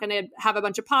you're not going to have a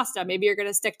bunch of pasta. Maybe you're going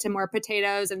to stick to more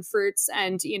potatoes and fruits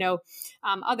and,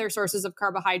 other sources of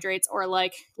carbohydrates, or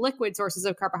like liquid sources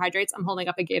of carbohydrates. I'm holding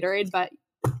up a Gatorade, but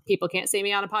people can't see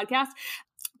me on a podcast.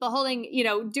 But holding,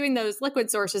 doing those liquid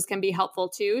sources can be helpful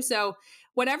too. So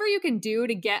whatever you can do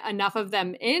to get enough of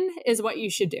them in is what you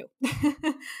should do.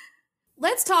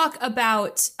 Let's talk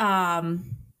about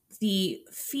the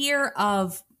fear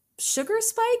of sugar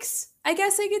spikes, I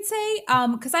guess I could say,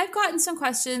 because I've gotten some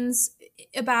questions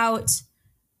about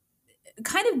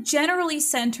kind of generally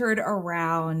centered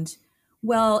around,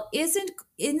 well, isn't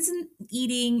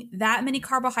eating that many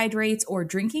carbohydrates or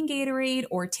drinking Gatorade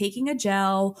or taking a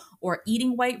gel or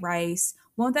eating white rice,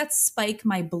 won't that spike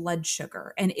my blood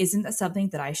sugar? And isn't that something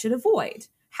that I should avoid?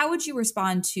 How would you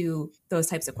respond to those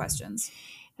types of questions?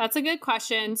 That's a good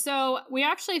question. So we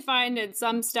actually find in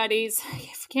some studies,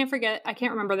 I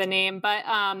can't remember the name, but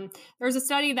there was a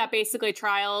study that basically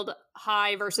trialed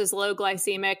high versus low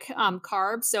glycemic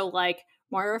carbs. So like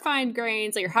more refined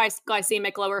grains, like your high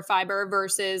glycemic, lower fiber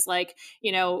versus like,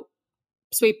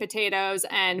 sweet potatoes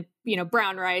and,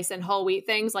 brown rice and whole wheat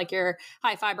things like your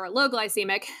high fiber, low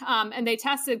glycemic. And they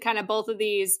tested kind of both of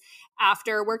these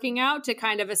after working out to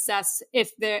kind of assess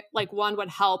if one would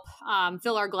help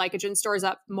fill our glycogen stores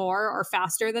up more or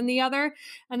faster than the other.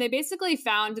 And they basically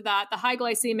found that the high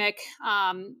glycemic,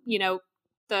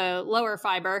 the lower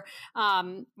fiber,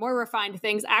 more refined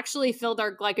things actually filled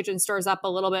our glycogen stores up a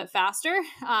little bit faster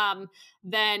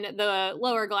than the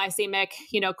lower glycemic,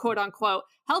 quote unquote,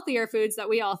 healthier foods that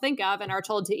we all think of and are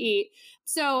told to eat.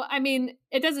 So, I mean,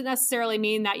 it doesn't necessarily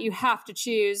mean that you have to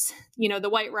choose, the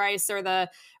white rice or the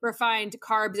refined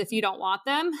carbs if you don't want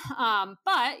them.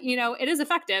 But, it is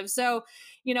effective. So,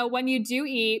 when you do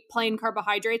eat plain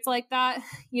carbohydrates like that,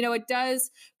 it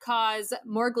does cause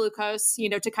more glucose,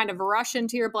 to kind of rush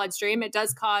into your bloodstream. It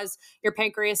does cause your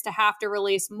pancreas to have to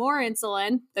release more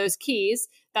insulin, those keys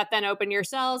that then open your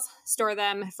cells, store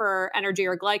them for energy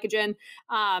or glycogen.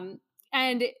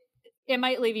 And it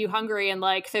might leave you hungry in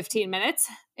like 15 minutes.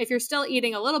 If you're still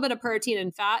eating a little bit of protein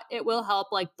and fat, it will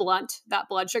help like blunt that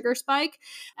blood sugar spike.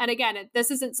 And again,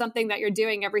 this isn't something that you're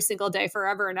doing every single day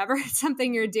forever and ever. It's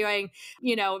something you're doing,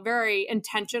 very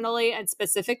intentionally and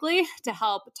specifically to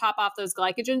help top off those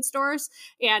glycogen stores,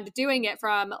 and doing it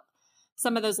from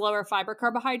some of those lower fiber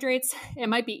carbohydrates. It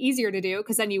might be easier to do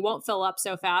because then you won't fill up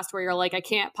so fast where you're like, I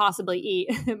can't possibly eat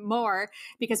more,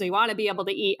 because we want to be able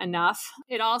to eat enough.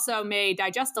 It also may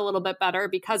digest a little bit better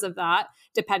because of that,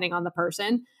 depending on the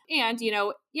person. And,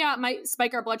 it might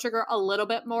spike our blood sugar a little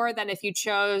bit more than if you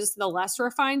chose the less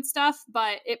refined stuff,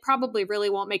 but it probably really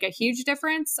won't make a huge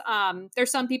difference. There's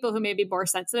some people who may be more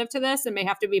sensitive to this and may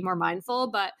have to be more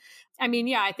mindful. But I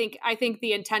mean, I think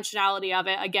the intentionality of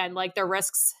it, again, like the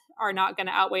risks are not going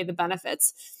to outweigh the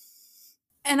benefits.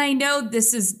 And I know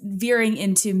this is veering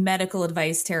into medical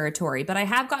advice territory, but I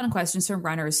have gotten questions from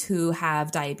runners who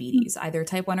have diabetes, either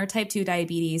type 1 or type 2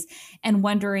 diabetes, and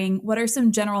wondering what are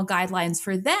some general guidelines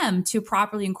for them to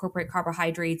properly incorporate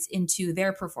carbohydrates into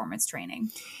their performance training.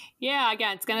 Yeah,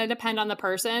 again, it's going to depend on the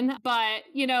person. But,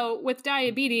 with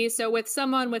diabetes, so with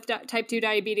someone with type 2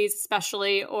 diabetes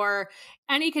especially, or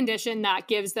any condition that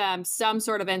gives them some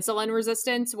sort of insulin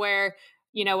resistance where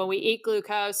when we eat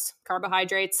glucose,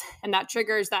 carbohydrates, and that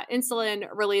triggers that insulin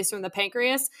release from the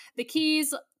pancreas, the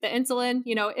keys, the insulin,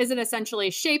 isn't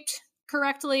essentially shaped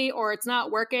correctly, or it's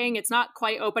not working. It's not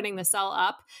quite opening the cell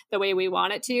up the way we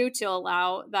want it to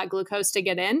allow that glucose to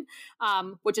get in,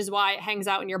 which is why it hangs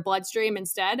out in your bloodstream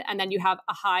instead. And then you have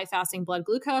a high fasting blood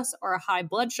glucose or a high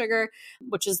blood sugar,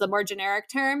 which is the more generic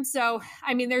term. So,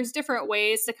 I mean, there's different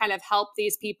ways to kind of help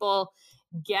these people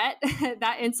get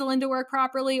that insulin to work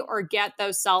properly or get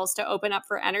those cells to open up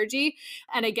for energy.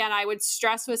 And again, I would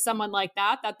stress with someone like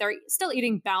that they're still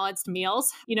eating balanced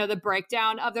meals. The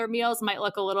breakdown of their meals might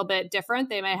look a little bit different.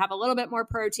 They may have a little bit more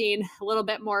protein, a little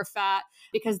bit more fat,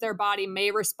 because their body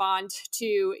may respond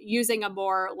to using a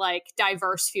more like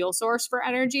diverse fuel source for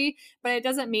energy. But it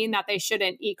doesn't mean that they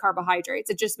shouldn't eat carbohydrates.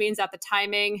 It just means that the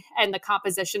timing and the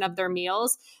composition of their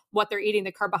meals, what they're eating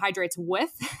the carbohydrates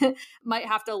with, might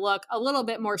have to look a little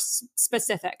bit more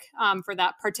specific for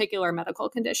that particular medical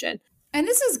condition. And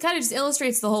this is kind of just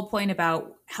illustrates the whole point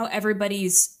about how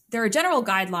there are general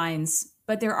guidelines,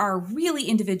 but there are really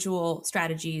individual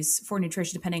strategies for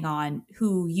nutrition depending on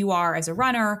who you are as a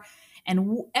runner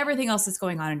and everything else that's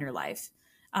going on in your life.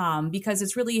 Because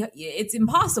it's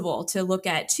impossible to look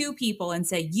at two people and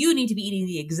say, you need to be eating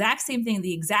the exact same thing at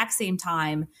the exact same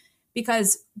time,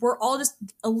 because we're all just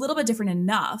a little bit different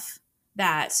enough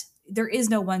that there is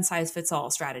no one size fits all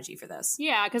strategy for this.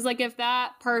 Yeah. Cause like if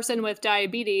that person with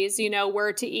diabetes,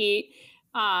 were to eat,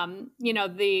 a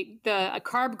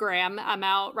carb gram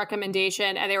amount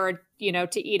recommendation, and they were,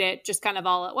 to eat it just kind of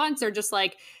all at once, or just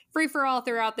like free for all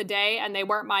throughout the day and they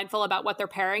weren't mindful about what they're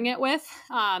pairing it with.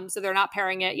 So they're not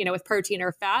pairing it, with protein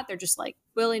or fat. They're just like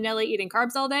willy-nilly eating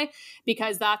carbs all day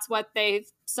because that's what they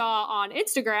saw on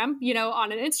Instagram,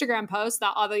 on an Instagram post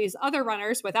that all these other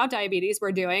runners without diabetes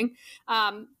were doing.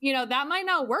 That might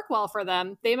not work well for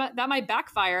them. That might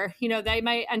backfire. They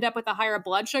might end up with a higher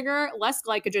blood sugar, less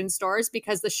glycogen stores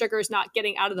because the sugar is not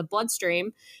getting out of the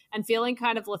bloodstream and feeling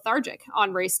kind of lethargic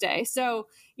on race day. So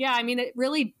yeah,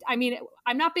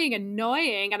 I'm not being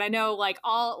annoying. And I know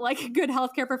all good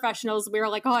healthcare professionals, we were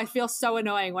like, oh, I feel so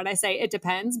annoying when I say it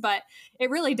depends, but it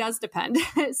really does depend.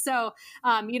 So,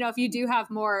 if you do have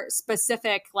more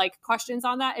specific questions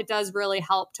on that, it does really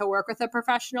help to work with a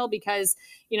professional because,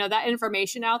 that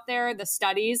information out there, the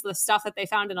studies, the stuff that they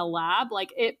found in a lab,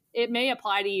 it may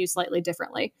apply to you slightly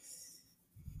differently.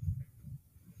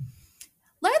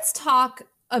 Let's talk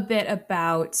a bit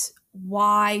about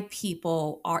why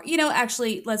people are,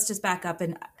 actually, let's just back up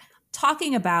and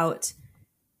talking about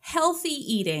healthy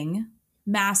eating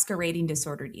masquerading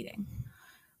disordered eating.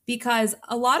 Because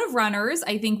a lot of runners,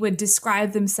 I think, would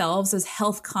describe themselves as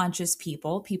health conscious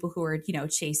people who are,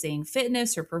 chasing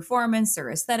fitness or performance or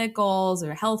aesthetic goals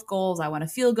or health goals. I want to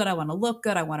feel good. I want to look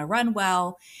good. I want to run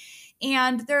well.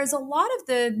 And there's a lot of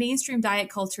the mainstream diet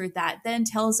culture that then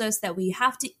tells us that we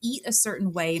have to eat a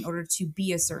certain way in order to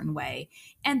be a certain way.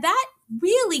 And that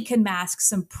really can mask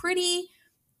some pretty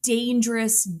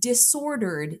dangerous,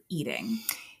 disordered eating.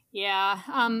 Yeah.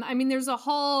 There's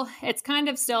it's kind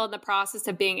of still in the process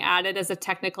of being added as a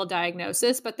technical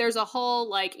diagnosis, but there's a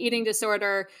whole eating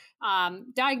disorder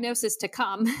diagnosis to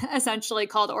come, essentially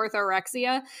called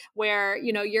orthorexia, where,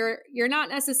 you're not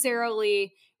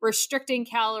necessarily restricting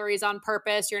calories on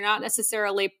purpose. You're not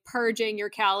necessarily purging your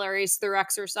calories through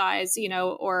exercise,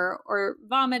 or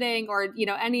vomiting or,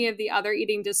 any of the other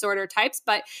eating disorder types,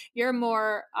 but you're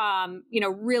more,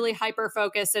 really hyper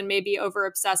focused and maybe over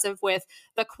obsessive with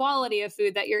the quality of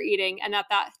food that you're eating. And that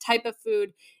type of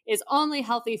food is only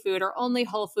healthy food or only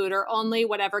whole food or only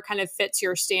whatever kind of fits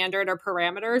your standard or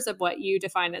parameters of what you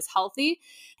define as healthy.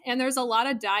 And there's a lot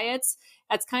of diets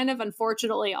that's kind of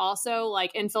unfortunately also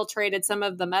infiltrated some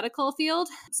of the medical field.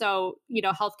 So,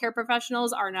 healthcare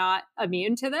professionals are not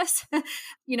immune to this,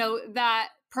 that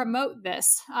promote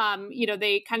this.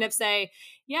 They kind of say,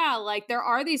 yeah, there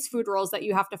are these food rules that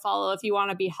you have to follow if you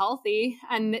want to be healthy.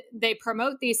 And they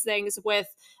promote these things with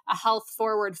a health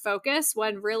forward focus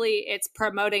when really it's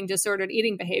promoting disordered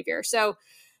eating behavior. So,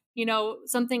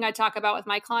 something I talk about with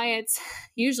my clients,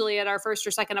 usually at our first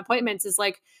or second appointments, is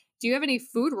do you have any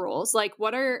food rules?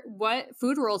 What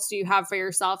food rules do you have for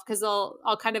yourself? Because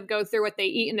I'll kind of go through what they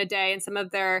eat in a day and some of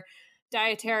their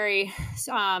dietary,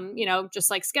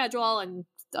 just schedule and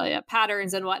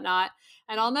patterns and whatnot.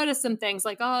 And I'll notice some things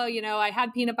I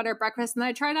had peanut butter breakfast and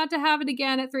I try not to have it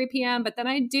again at 3 p.m., but then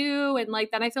I do. And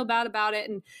then I feel bad about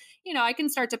it. And, I can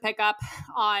start to pick up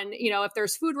on, if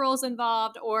there's food rules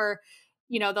involved or,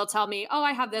 they'll tell me, oh,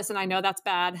 I have this and I know that's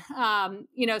bad.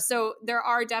 So there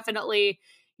are definitely,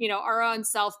 our own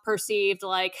self-perceived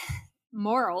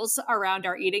morals around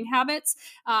our eating habits.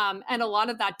 And a lot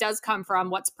of that does come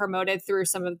from what's promoted through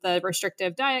some of the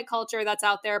restrictive diet culture that's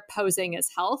out there posing as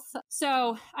health.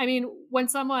 So, when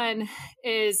someone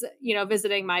is,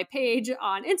 visiting my page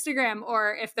on Instagram,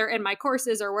 or if they're in my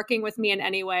courses or working with me in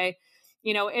any way,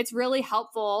 it's really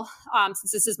helpful,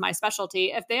 since this is my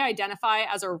specialty, if they identify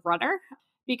as a runner.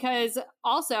 Because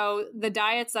also the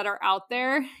diets that are out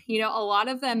there, a lot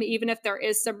of them, even if there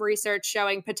is some research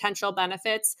showing potential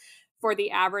benefits for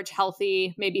the average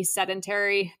healthy, maybe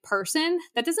sedentary person,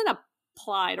 that doesn't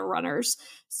apply to runners.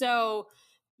 So,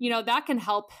 that can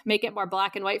help make it more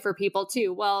black and white for people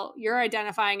too. Well, you're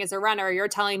identifying as a runner. You're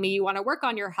telling me you want to work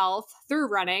on your health through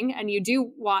running, and you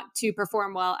do want to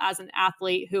perform well as an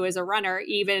athlete who is a runner,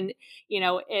 even,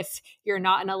 if you're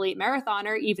not an elite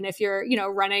marathoner, even if you're,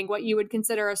 running what you would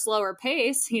consider a slower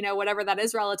pace, whatever that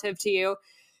is relative to you,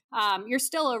 you're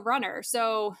still a runner.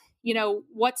 So,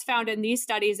 what's found in these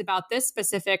studies about this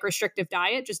specific restrictive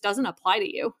diet just doesn't apply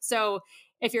to you. So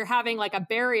if you're having a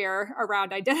barrier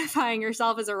around identifying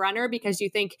yourself as a runner because you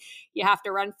think you have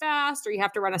to run fast or you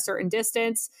have to run a certain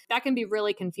distance, that can be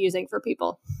really confusing for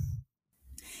people.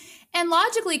 And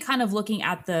logically kind of looking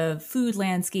at the food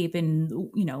landscape in,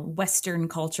 Western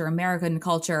culture, American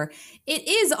culture, it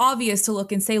is obvious to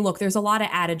look and say, look, there's a lot of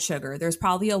added sugar. There's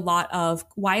probably a lot of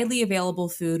widely available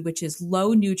food, which is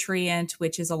low nutrient,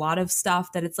 which is a lot of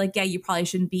stuff that it's yeah, you probably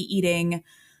shouldn't be eating,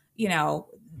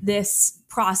 this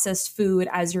processed food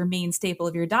as your main staple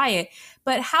of your diet.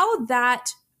 But how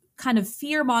that kind of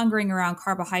fear mongering around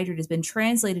carbohydrate has been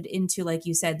translated into, like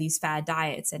you said, these fad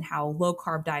diets and how low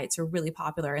carb diets are really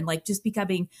popular and like just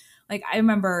becoming like, I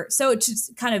remember, so it's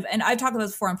just kind of, and I've talked about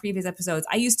this before in previous episodes,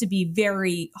 I used to be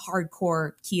very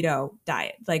hardcore keto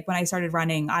diet. Like when I started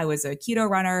running, I was a keto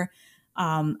runner.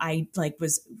 I like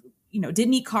was,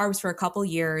 didn't eat carbs for a couple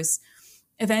years.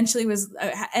 Eventually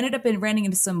ended up running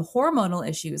into some hormonal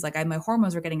issues. Like my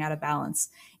hormones were getting out of balance.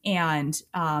 And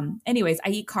anyways, I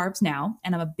eat carbs now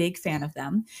and I'm a big fan of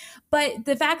them. But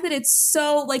the fact that it's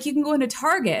so like, you can go into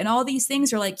Target and all these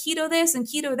things are like keto this and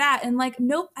keto that. And like,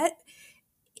 nope.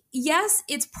 Yes,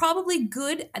 it's probably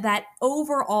good that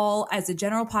overall, as a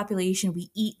general population, we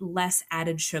eat less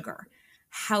added sugar.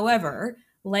 However,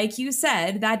 like you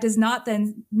said, that does not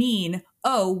then mean,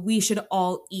 oh, we should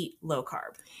all eat low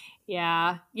carb.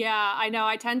 Yeah. Yeah. I know.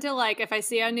 I tend to like, if I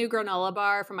see a new granola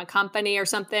bar from a company or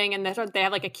something and they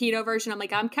have like a keto version, I'm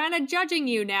like, I'm kind of judging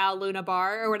you now, Luna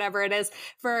Bar or whatever it is,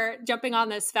 for jumping on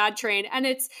this fad train. And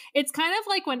it's kind of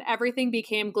like when everything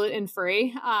became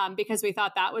gluten-free, because we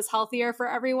thought that was healthier for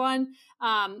everyone.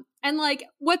 And like,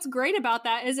 what's great about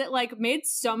that is it like made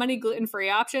so many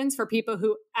gluten-free options for people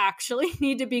who actually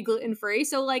need to be gluten-free.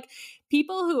 So like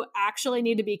people who actually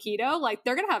need to be keto, like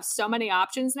they're going to have so many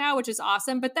options now, which is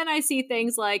awesome. But then I see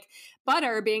things like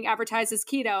butter being advertised as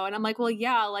keto. And I'm like, well,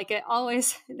 yeah, like it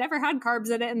always never had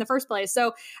carbs in it in the first place.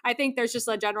 So I think there's just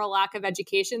a general lack of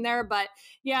education there. But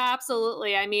yeah,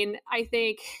 absolutely. I mean, I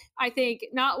think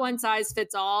not one size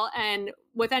fits all. And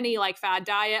with any like fad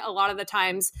diet, a lot of the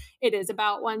times it is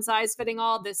about one size fitting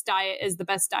all. This diet is the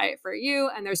best diet for you.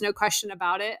 And there's no question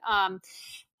about it.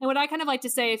 And what I kind of like to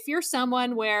say, if you're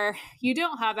someone where you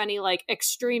don't have any like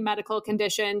extreme medical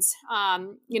conditions,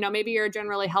 maybe you're a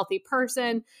generally healthy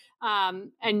person,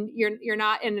 and you're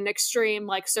not in an extreme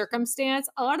like circumstance,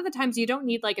 a lot of the times you don't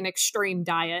need like an extreme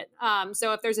diet.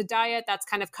 So if there's a diet that's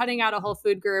kind of cutting out a whole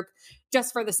food group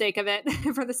just for the sake of it,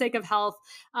 for the sake of health,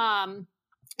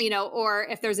 or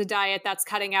if there's a diet that's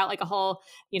cutting out like a whole,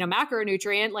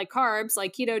 macronutrient like carbs,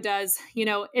 like keto does,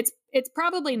 it's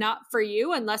probably not for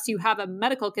you unless you have a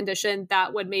medical condition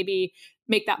that would maybe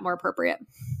make that more appropriate.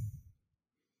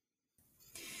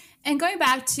 And going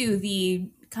back to the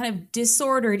kind of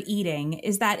disordered eating,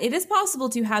 is that it is possible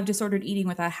to have disordered eating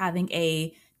without having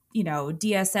a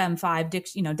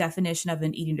DSM-5 definition of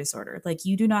an eating disorder. Like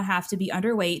you do not have to be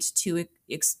underweight to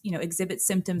exhibit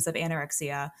symptoms of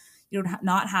anorexia. You don't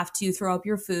not have to throw up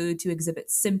your food to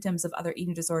exhibit symptoms of other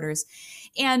eating disorders.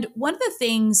 And one of the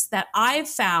things that I've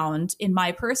found in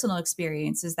my personal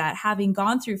experience is that having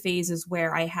gone through phases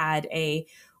where I had a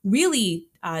really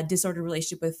disordered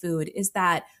relationship with food, is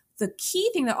that the key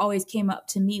thing that always came up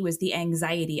to me was the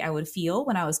anxiety I would feel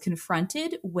when I was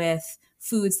confronted with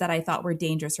foods that I thought were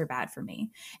dangerous or bad for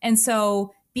me. And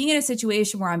so being in a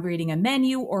situation where I'm reading a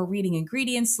menu or reading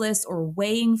ingredients lists or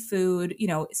weighing food,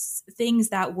 things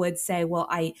that would say, well,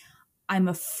 I'm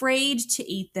afraid to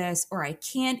eat this or I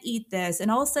can't eat this.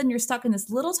 And all of a sudden you're stuck in this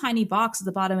little tiny box at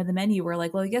the bottom of the menu where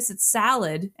like, well, I guess it's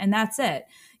salad and that's it.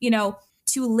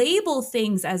 To label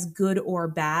things as good or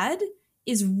bad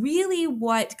is really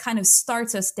what kind of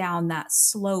starts us down that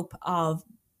slope of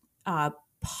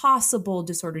possible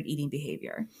disordered eating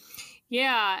behavior.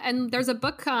 Yeah. And there's a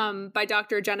book by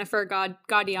Dr. Jennifer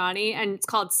Gaudiani, and it's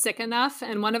called Sick Enough.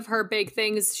 And one of her big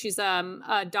things, she's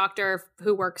a doctor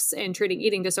who works in treating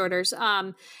eating disorders.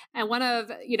 And one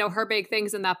of, her big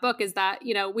things in that book is that,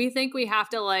 we think we have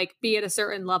to like be at a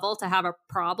certain level to have a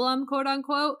problem, quote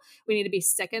unquote. We need to be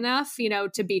sick enough,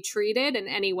 to be treated in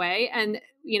any way. And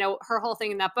her whole thing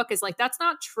in that book is like, that's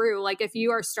not true. Like if you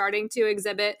are starting to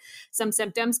exhibit some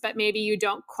symptoms, but maybe you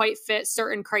don't quite fit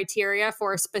certain criteria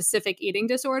for a specific eating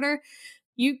disorder,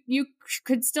 you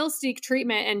could still seek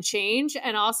treatment and change.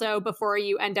 And also before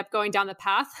you end up going down the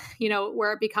path,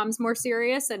 where it becomes more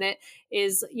serious and it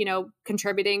is,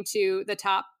 contributing to the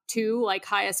top two like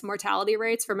highest mortality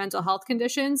rates for mental health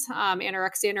conditions.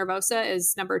 Anorexia nervosa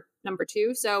is number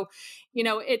two. So,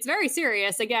 it's very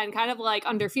serious. Again, kind of like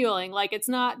underfueling. Like it's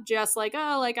not just like,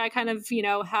 oh, like I kind of,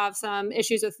 have some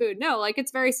issues with food. No, like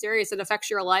it's very serious. It affects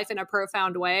your life in a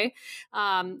profound way.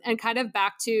 And kind of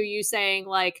back to you saying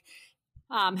like,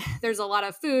 there's a lot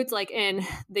of foods like in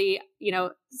the,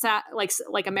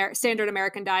 standard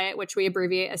American diet, which we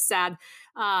abbreviate as SAD,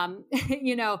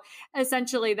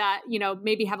 essentially that,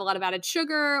 maybe have a lot of added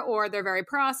sugar or they're very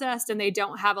processed and they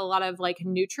don't have a lot of like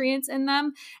nutrients in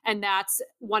them. And that's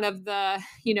one of the,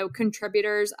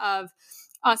 contributors of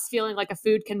us feeling like a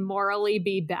food can morally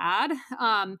be bad.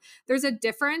 There's a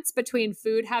difference between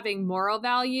food having moral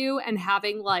value and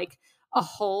having like a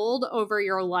hold over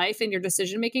your life and your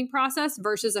decision-making process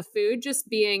versus a food just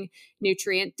being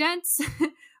nutrient dense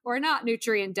or not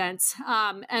nutrient dense?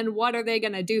 And what are they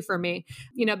going to do for me?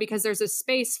 Because there's a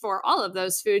space for all of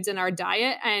those foods in our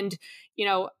diet. And,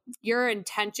 your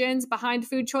intentions behind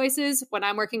food choices when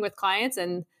I'm working with clients,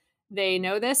 and they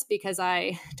know this because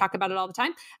I talk about it all the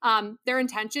time. Their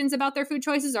intentions about their food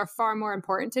choices are far more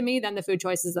important to me than the food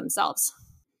choices themselves.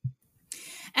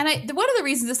 And one of the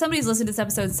reasons that somebody's listening to this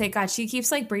episode and say, God, she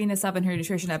keeps like bringing this up in her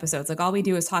nutrition episodes. Like all we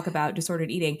do is talk about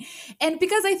disordered eating. And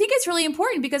because I think it's really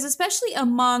important, because especially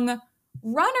among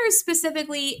runners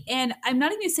specifically, and I'm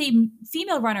not even going to say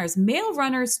female runners, male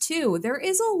runners too, there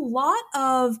is a lot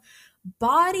of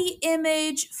body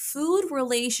image, food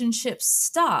relationship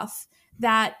stuff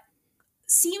that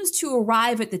seems to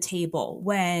arrive at the table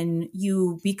when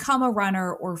you become a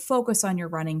runner or focus on your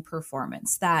running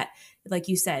performance. That, like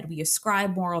you said, we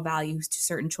ascribe moral values to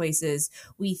certain choices.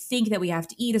 We think that we have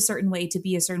to eat a certain way to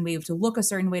be a certain way, to look a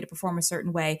certain way, to perform a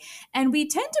certain way. And we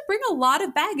tend to bring a lot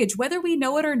of baggage, whether we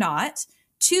know it or not,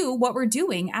 to what we're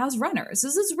doing as runners.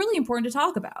 This is really important to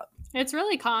talk about. It's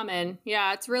really common.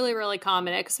 Yeah, it's really, really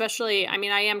common, especially, I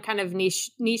am kind of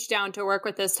niche down to work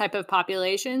with this type of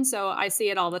population. So I see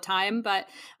it all the time, but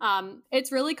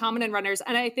it's really common in runners.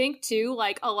 And I think too,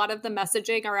 like a lot of the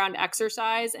messaging around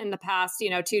exercise in the past,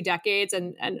 2 decades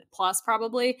and plus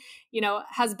probably,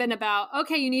 has been about,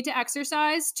 okay, you need to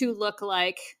exercise to look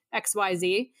like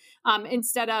XYZ,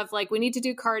 instead of like, we need to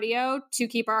do cardio to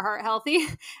keep our heart healthy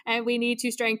and we need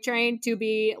to strength train to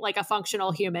be like a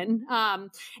functional human.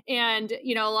 And,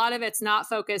 a lot of it's not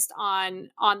focused on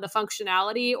the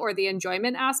functionality or the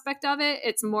enjoyment aspect of it.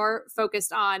 It's more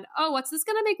focused on, oh, what's this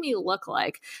going to make me look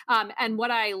like? And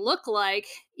what I look like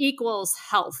equals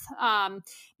health,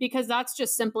 because that's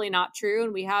just simply not true.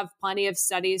 And we have plenty of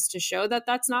studies to show that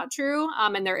that's not true.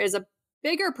 And there is a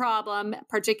bigger problem,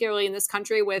 particularly in this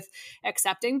country, with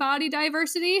accepting body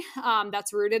diversity.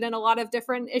 That's rooted in a lot of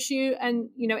different issues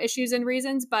and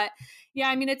reasons. But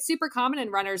yeah, it's super common in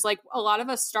runners. Like a lot of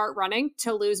us start running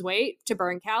to lose weight, to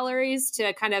burn calories,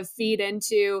 to kind of feed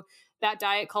into that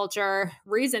diet culture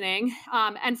reasoning.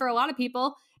 And for a lot of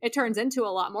people, it turns into a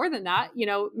lot more than that.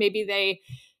 Maybe they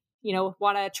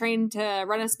want to train to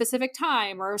run a specific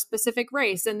time or a specific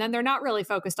race. And then they're not really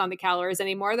focused on the calories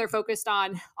anymore. They're focused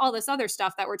on all this other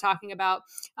stuff that we're talking about.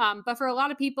 But for a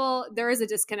lot of people, there is a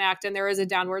disconnect and there is a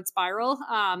downward spiral,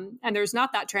 and there's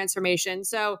not that transformation.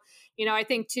 So, I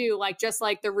think too, like, just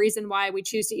like the reason why we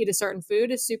choose to eat a certain food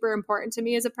is super important to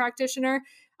me as a practitioner.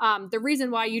 The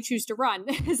reason why you choose to run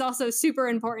is also super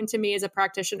important to me as a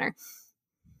practitioner.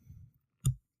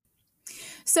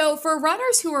 So for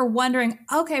runners who are wondering,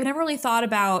 okay, I've never really thought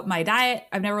about my diet.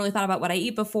 I've never really thought about what I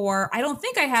eat before. I don't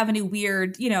think I have any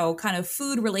weird, kind of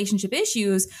food relationship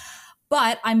issues,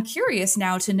 but I'm curious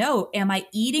now to know, am I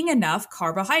eating enough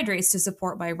carbohydrates to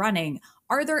support my running?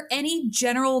 Are there any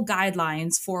general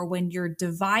guidelines for when you're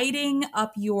dividing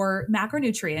up your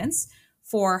macronutrients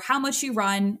for how much you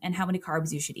run and how many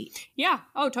carbs you should eat? Yeah.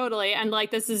 Oh, totally. And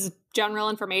like, this is general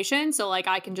information. So like,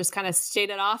 I can just kind of state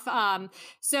it off.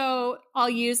 So I'll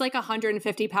use like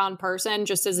 150-pound person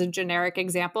just as a generic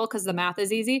example, because the math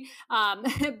is easy.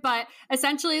 But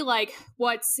essentially like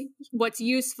what's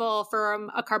useful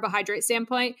from a carbohydrate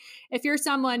standpoint, if you're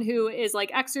someone who is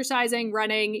like exercising,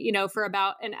 running, for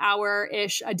about an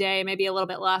hour-ish a day, maybe a little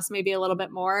bit less, maybe a little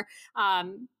bit more,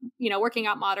 working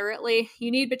out moderately,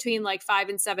 you need between like 5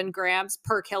 and 7 grams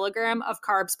per kilogram of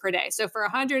carbs per day. So for a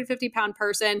 150-pound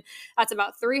person, that's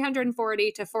about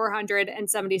 340 to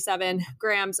 477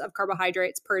 grams of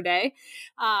carbohydrates per day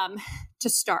to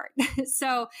start.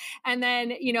 So, and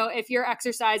then, if you're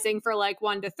exercising for like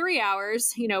 1 to 3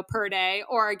 hours, per day,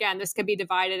 or again, this could be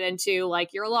divided into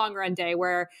like your long run day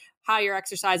where how you're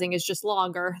exercising is just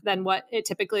longer than what it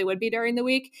typically would be during the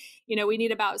week. We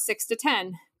need about 6 to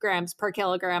 10 grams per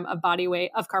kilogram of body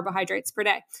weight of carbohydrates per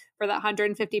day. For that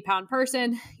 150-pound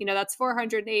person, that's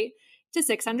 408 to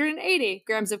 680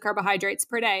 grams of carbohydrates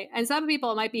per day. And some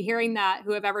people might be hearing that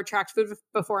who have ever tracked food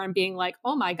before and being like,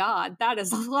 oh my God, that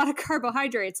is a lot of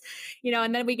carbohydrates,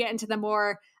 and then we get into the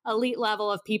more elite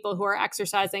level of people who are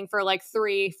exercising for like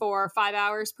 3, 4, 5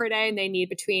 hours per day. And they need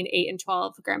between 8 and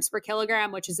 12 grams per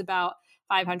kilogram, which is about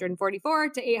 544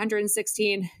 to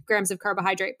 816 grams of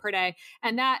carbohydrate per day.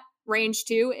 And that range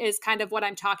too is kind of what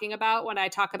I'm talking about when I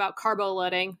talk about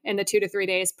carb-loading in the 2 to 3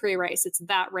 days pre-race. It's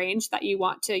that range that you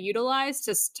want to utilize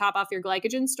to top off your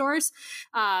glycogen stores.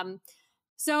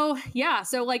 So yeah,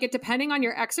 so like it depending on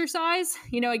your exercise,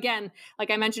 again,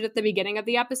 like I mentioned at the beginning of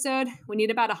the episode, we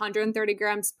need about 130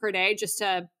 grams per day just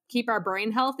to keep our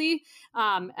brain healthy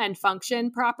and function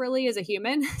properly as a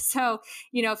human. So,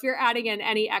 if you're adding in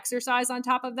any exercise on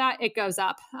top of that, it goes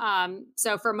up.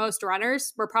 So for most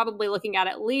runners, we're probably looking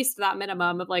at least that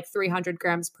minimum of like 300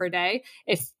 grams per day.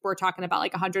 If we're talking about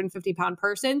like a 150-pound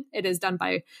person, it is done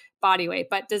by body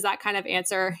weight. But does that kind of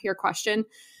answer your question?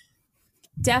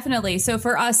 Definitely. So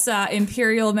for us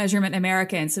imperial measurement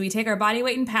Americans, so we take our body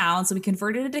weight in pounds, so we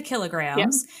convert it into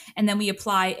kilograms, and then we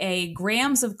apply a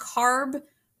grams of carb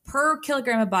per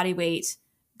kilogram of body weight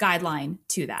guideline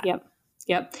to that.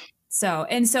 Yep.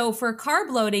 So for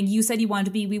carb loading, you said we want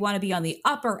to be on the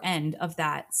upper end of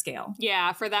that scale.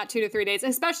 Yeah, for that 2 to 3 days,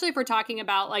 especially if we're talking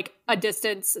about like a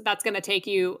distance that's going to take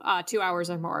you 2 hours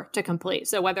or more to complete.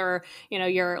 So whether,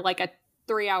 you're like a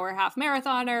 3-hour half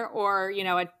marathoner or,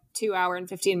 a 2-hour and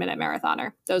 15-minute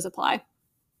marathoner, those apply.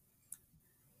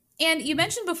 And you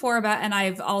mentioned before and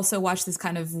I've also watched this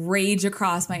kind of rage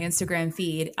across my Instagram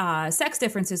feed, sex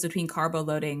differences between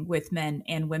carbo-loading with men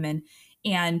and women.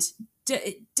 And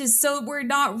so we're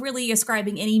not really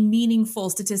ascribing any meaningful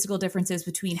statistical differences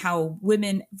between how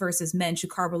women versus men should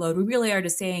carbo load. We really are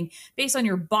just saying, based on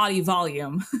your body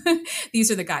volume, these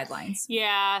are the guidelines.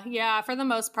 Yeah. For the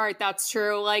most part, that's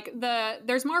true. Like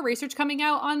there's more research coming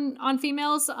out on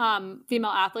females,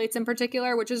 female athletes in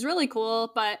particular, which is really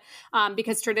cool. But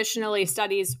because traditionally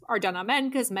studies are done on men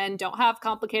because men don't have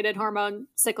complicated hormone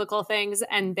cyclical things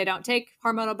and they don't take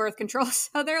hormonal birth control.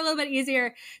 So they're a little bit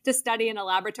easier to study in a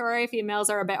laboratory. Females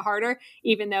are a bit harder,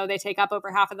 even though they take up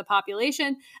over half of the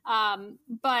population.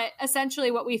 But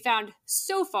essentially what we found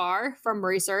so far from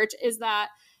research is that,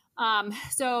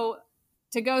 so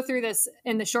to go through this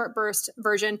in the short burst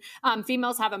version,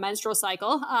 females have a menstrual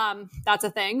cycle. That's a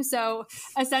thing. So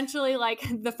essentially like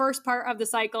the first part of the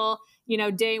cycle,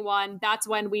 day one, that's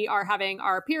when we are having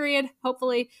our period,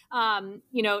 hopefully,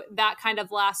 that kind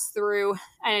of lasts through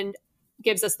and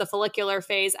gives us the follicular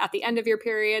phase at the end of your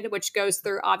period, which goes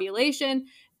through ovulation.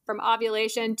 From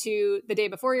ovulation to the day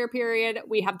before your period,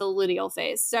 we have the luteal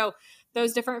phase. So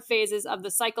those different phases of the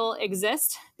cycle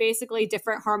exist. Basically,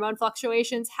 different hormone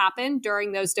fluctuations happen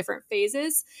during those different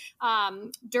phases.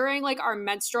 During like our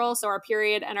menstrual, so our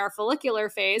period and our follicular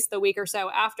phase, the week or so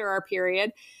after our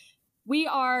period, we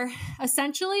are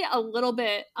essentially a little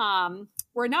bit,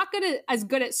 we're not as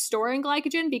good at storing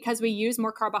glycogen because we use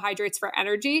more carbohydrates for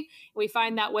energy. We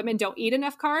find that women don't eat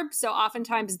enough carbs. So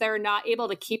oftentimes they're not able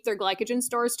to keep their glycogen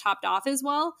stores topped off as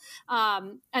well.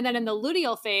 And then in the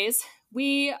luteal phase,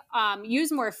 we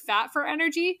use more fat for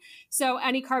energy. So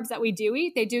any carbs that we do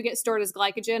eat, they do get stored as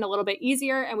glycogen a little bit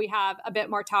easier. And we have a bit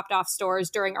more topped off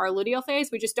stores during our luteal phase.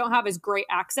 We just don't have as great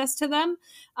access to them.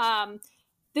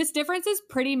 This difference is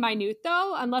pretty minute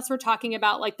though, unless we're talking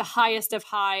about like the highest of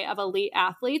high of elite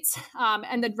athletes.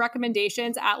 And the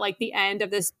recommendations at like the end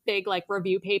of this big like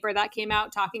review paper that came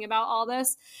out talking about all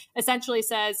this essentially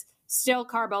says still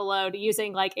carbo load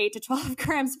using like 8 to 12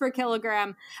 grams per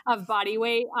kilogram of body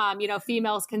weight.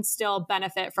 Females can still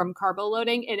benefit from carbo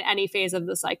loading in any phase of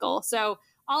the cycle. So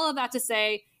all of that to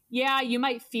say, yeah, you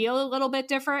might feel a little bit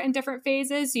different in different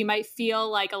phases. You might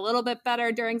feel like a little bit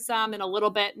better during some and a little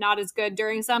bit not as good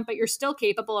during some, but you're still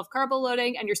capable of carbo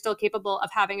loading and you're still capable of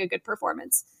having a good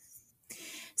performance.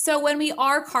 So when we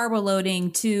are carbo loading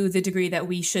to the degree that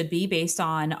we should be based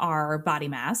on our body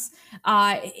mass,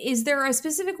 is there a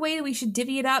specific way that we should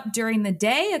divvy it up during the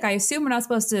day? Like I assume we're not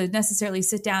supposed to necessarily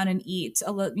sit down and eat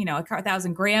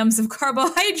 1,000 grams of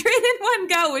carbohydrate in one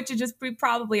go, which is just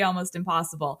probably almost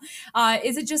impossible.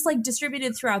 Is it just like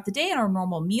distributed throughout the day in our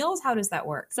normal meals? How does that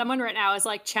work? Someone right now is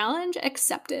like, challenge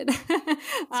accepted.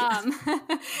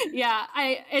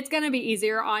 It's going to be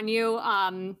easier on you,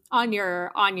 on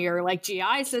your like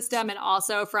GI system, and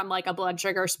also from like a blood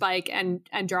sugar spike and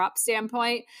drop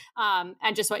standpoint,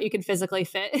 and just what you can physically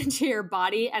fit into your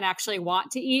body and actually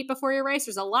want to eat before your race.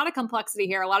 There's a lot of complexity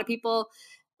here. A lot of people's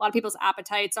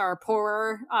appetites are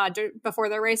poorer before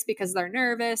their race because they're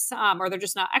nervous, or they're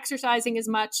just not exercising as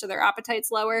much, so their appetite's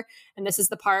lower. And this is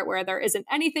the part where there isn't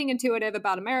anything intuitive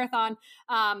about a marathon.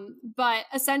 But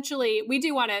essentially, we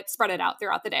do want to spread it out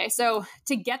throughout the day. So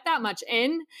to get that much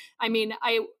in, I mean,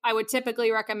 I would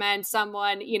typically recommend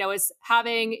someone, is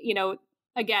having,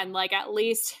 again, like at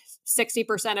least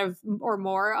 60% of or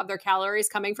more of their calories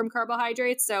coming from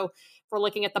carbohydrates. So if we're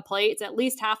looking at the plate, it's at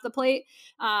least half the plate,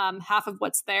 half of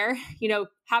what's there.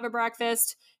 Have a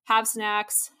breakfast, have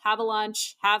snacks, have a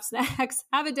lunch, have snacks,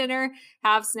 have a dinner,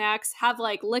 have snacks, have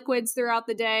like liquids throughout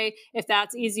the day if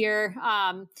that's easier.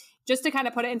 just to kind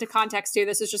of put it into context too,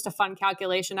 this is just a fun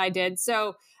calculation I did.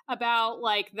 So about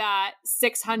like that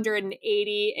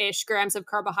 680-ish grams of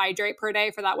carbohydrate per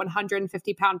day for that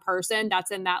 150-pound person that's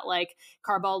in that like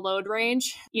carbo load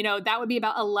range, that would be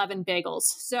about 11 bagels.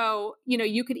 So,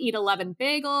 you could eat 11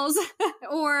 bagels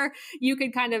or you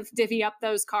could kind of divvy up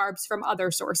those carbs from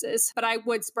other sources. But I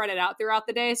would spread it out throughout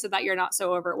the day so that you're not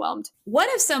so overwhelmed. What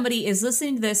if somebody is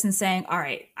listening to this and saying, all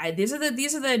right, these are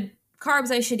the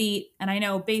carbs I should eat. And I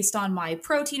know based on my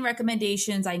protein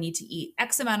recommendations, I need to eat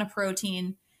X amount of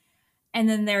protein. And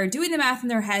then they're doing the math in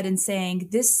their head and saying,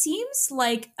 this seems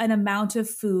like an amount of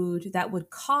food that would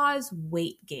cause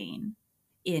weight gain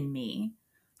in me.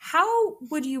 How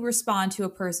would you respond to a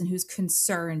person who's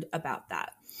concerned about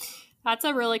that? That's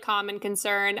a really common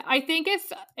concern. I think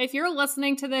if you're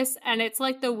listening to this and it's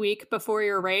like the week before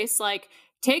your race, like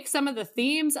take some of the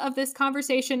themes of this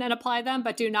conversation and apply them,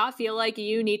 but do not feel like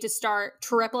you need to start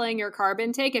tripling your carb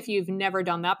intake if you've never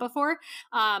done that before.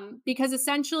 Because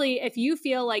essentially, if you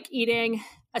feel like eating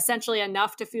essentially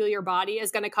enough to fuel your body is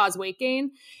going to cause weight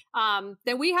gain,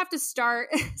 then we have to start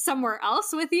somewhere else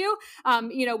with you.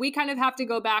 We kind of have to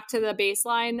go back to the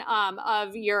baseline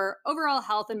of your overall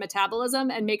health and metabolism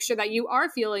and make sure that you are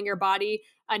fueling your body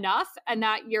enough and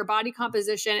that your body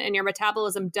composition and your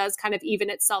metabolism does kind of even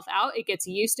itself out. It gets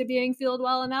used to being fueled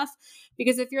well enough.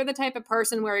 Because if you're the type of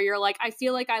person where you're like, I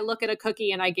feel like I look at a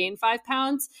cookie and I gain 5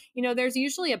 pounds, there's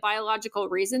usually a biological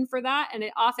reason for that. And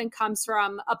it often comes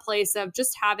from a place of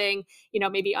just having,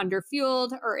 maybe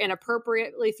underfueled or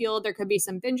inappropriately fueled. There could be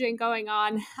some binging going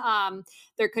on.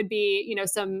 There could be,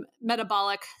 some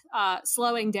metabolic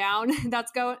slowing down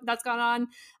that's gone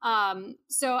on.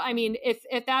 So, I mean,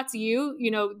 if that's you,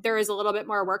 there is a little bit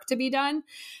more work to be done.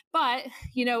 But,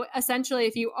 essentially,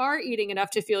 if you are eating enough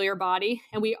to fuel your body,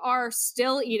 and we are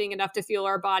still eating enough to fuel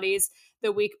our bodies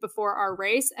the week before our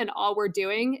race, and all we're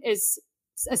doing is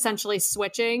essentially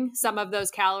switching some of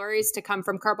those calories to come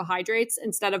from carbohydrates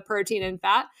instead of protein and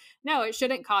fat, no, it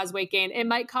shouldn't cause weight gain. It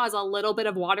might cause a little bit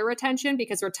of water retention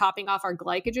because we're topping off our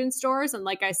glycogen stores. And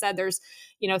like I said, there's,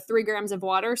 3 grams of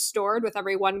water stored with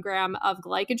every 1 gram of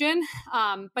glycogen.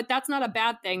 But that's not a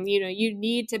bad thing. You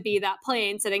need to be that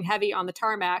plane sitting heavy on the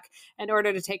tarmac in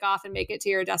order to take off and make it to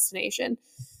your destination.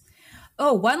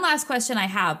 Oh, one last question I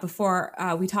have before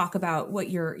we talk about what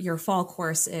your fall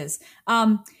course is.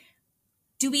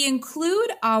 Do we include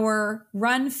our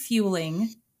run fueling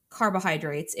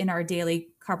carbohydrates in our daily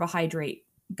carbohydrate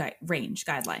range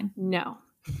guideline? No.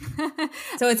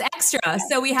 So it's extra.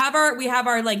 So we have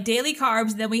our like daily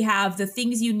carbs. Then we have the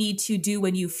things you need to do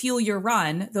when you fuel your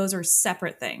run. Those are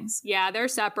separate things. Yeah, they're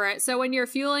separate. So when you're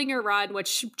fueling your run,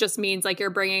 which just means like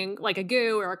you're bringing like a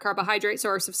GU or a carbohydrate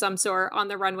source of some sort on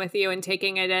the run with you and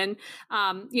taking it in,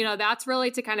 that's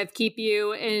really to kind of keep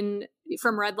you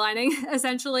from redlining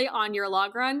essentially on your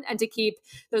long run and to keep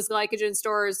those glycogen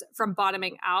stores from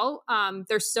bottoming out.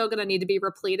 They're still going to need to be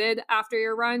repleted after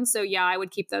your run. So yeah, I would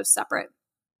keep those separate.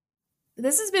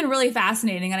 This has been really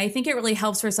fascinating. And I think it really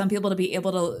helps for some people to be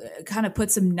able to kind of put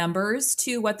some numbers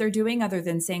to what they're doing other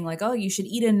than saying like, oh, you should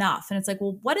eat enough. And it's like,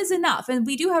 well, what is enough? And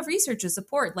we do have research to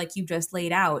support, like you just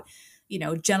laid out,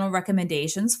 general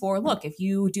recommendations for, look, if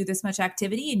you do this much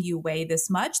activity and you weigh this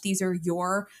much, these are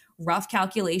your rough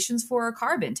calculations for a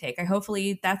carb intake.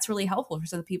 Hopefully that's really helpful for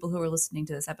some of the people who are listening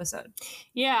to this episode.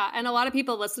 Yeah. And a lot of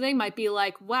people listening might be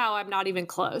like, wow, I'm not even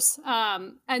close.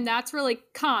 And that's really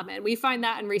common. We find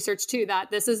that in research too, that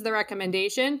this is the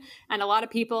recommendation and a lot of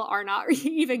people are not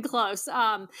even close.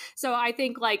 So I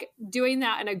think like doing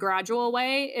that in a gradual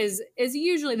way is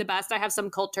usually the best. I have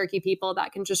some cold turkey people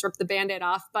that can just rip the Band-Aid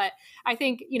off, but I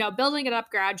think, building it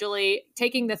up gradually,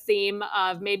 taking the theme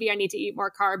of maybe I need to eat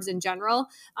more carbs in general,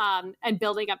 and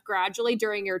building up gradually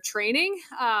during your training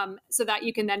so that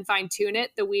you can then fine tune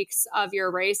it the weeks of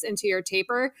your race into your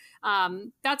taper.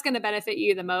 That's going to benefit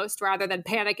you the most rather than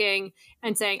panicking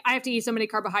and saying, I have to eat so many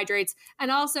carbohydrates.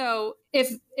 And also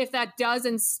if that does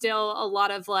instill a lot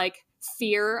of like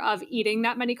fear of eating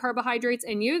that many carbohydrates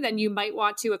in you, then you might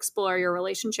want to explore your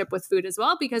relationship with food as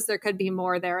well, because there could be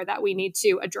more there that we need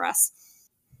to address.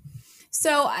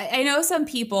 So I know some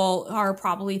people are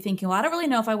probably thinking, well, I don't really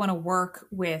know if I want to work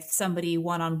with somebody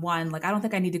one-on-one. Like, I don't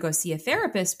think I need to go see a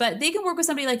therapist, but they can work with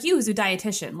somebody like you who's a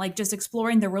dietitian, like just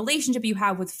exploring the relationship you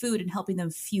have with food and helping them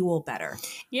fuel better.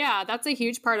 Yeah, that's a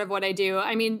huge part of what I do.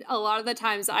 I mean, a lot of the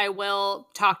times I will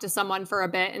talk to someone for a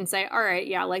bit and say, all right,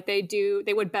 yeah, like they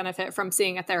would benefit from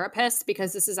seeing a therapist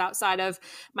because this is outside of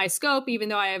my scope, even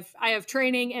though I have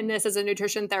training in this as a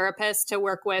nutrition therapist to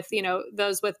work with,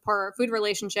 those with poor food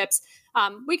relationships.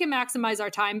 we can maximize our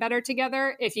time better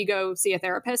together if you go see a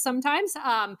therapist sometimes.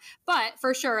 But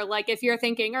for sure, like if you're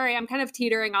thinking, all right, I'm kind of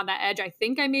teetering on that edge, I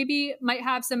think I maybe might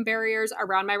have some barriers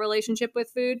around my relationship with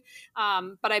food.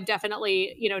 But I'm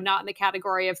definitely, not in the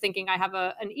category of thinking I have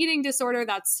an eating disorder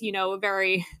that's,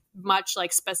 very much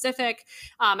like specific.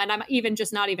 And I'm even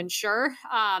just not even sure.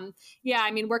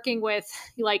 Working with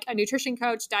like a nutrition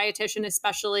coach, dietitian,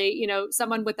 especially,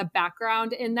 someone with a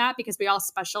background in that, because we all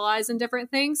specialize in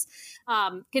different things,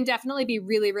 can definitely be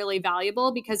really, really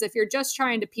valuable. Because if you're just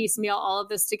trying to piecemeal all of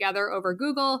this together over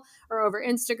Google or over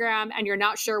Instagram and you're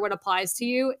not sure what applies to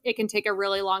you, it can take a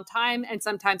really long time and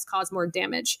sometimes cause more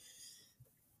damage.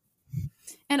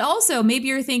 And also, maybe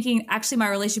you're thinking, actually, my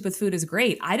relationship with food is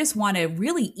great. I just want to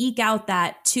really eke out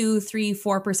that 2, 3,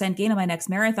 4% gain on my next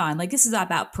marathon. Like, this is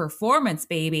about performance,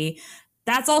 baby.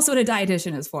 That's also what a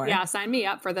dietitian is for. Yeah, sign me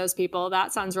up for those people.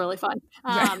 That sounds really fun.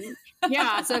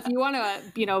 So if you want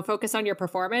to, focus on your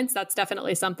performance, that's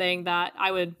definitely something that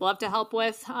I would love to help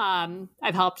with.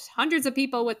 I've helped hundreds of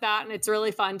people with that, and it's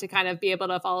really fun to kind of be able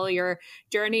to follow your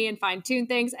journey and fine tune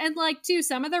things. And like too,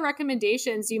 some of the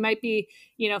recommendations you might be,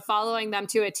 following them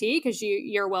to a T because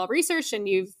you're well researched and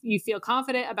you feel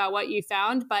confident about what you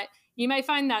found, but you might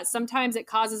find that sometimes it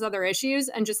causes other issues,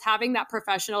 and just having that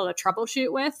professional to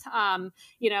troubleshoot with,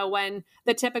 when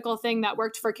the typical thing that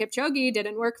worked for Kipchoge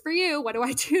didn't work for you, what do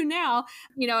I do now?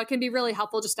 It can be really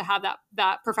helpful just to have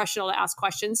that professional to ask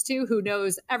questions to who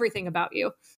knows everything about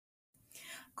you.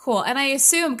 Cool. And I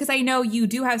assume, because I know you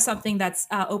do have something that's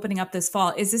opening up this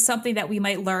fall, is this something that we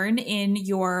might learn in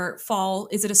your fall?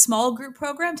 Is it a small group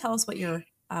program? Tell us what you're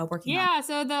working on. Yeah,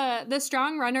 so the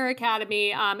Strong Runner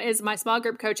Academy is my small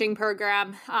group coaching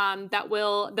program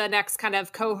the next kind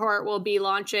of cohort will be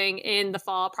launching in the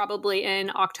fall, probably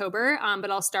in October, but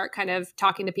I'll start kind of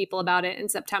talking to people about it in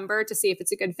September to see if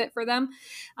it's a good fit for them.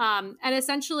 And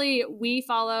essentially we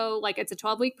follow, like, it's a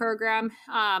 12-week program.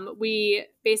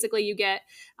 You get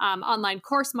online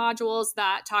course modules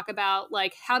that talk about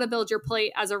like how to build your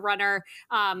plate as a runner,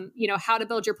 how to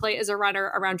build your plate as a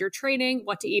runner around your training,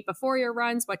 what to eat before your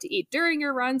runs, what to eat during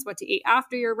your runs, what to eat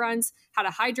after your runs, how to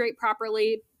hydrate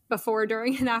properly before,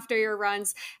 during, and after your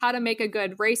runs, how to make a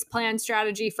good race plan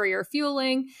strategy for your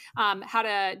fueling, how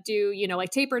to do, like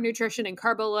taper nutrition and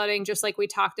carb-loading, just like we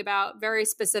talked about, very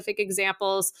specific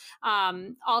examples.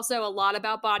 Also a lot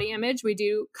about body image. We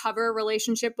do cover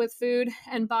relationship with food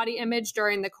and body image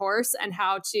during the course and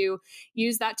how to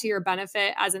use that to your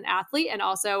benefit as an athlete and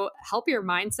also help your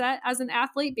mindset as an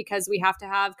athlete, because we have to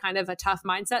have kind of a tough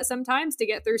mindset sometimes to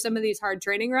get through some of these hard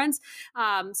training runs.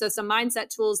 So some mindset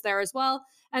tools there as well.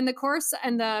 And the course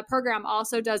and the program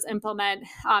also does implement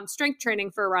strength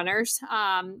training for runners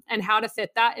and how to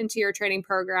fit that into your training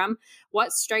program,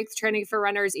 what strength training for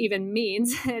runners even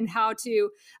means, and how to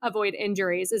avoid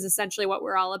injuries is essentially what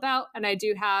we're all about. And I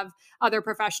do have other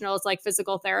professionals like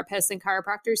physical therapists and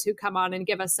chiropractors who come on and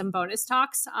give us some bonus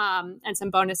talks and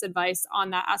some bonus advice on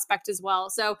that aspect as well.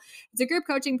 So it's a group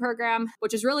coaching program,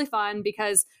 which is really fun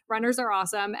because runners are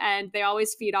awesome and they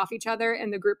always feed off each other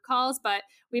in the group calls, but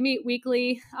we meet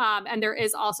weekly. And there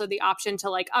is also the option to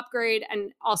like upgrade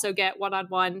and also get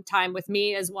one-on-one time with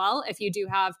me as well. If you do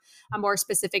have a more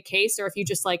specific case, or if you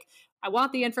just like, I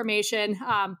want the information,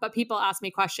 but people ask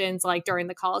me questions like during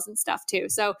the calls and stuff too.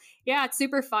 So yeah, it's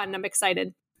super fun. I'm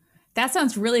excited. That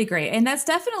sounds really great. And that's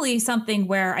definitely something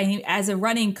where as a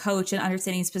running coach and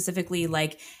understanding specifically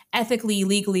like ethically,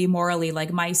 legally, morally,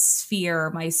 like my sphere,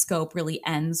 my scope really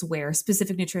ends where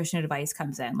specific nutrition advice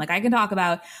comes in. Like I can talk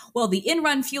about, well, the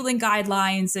in-run fueling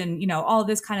guidelines and, all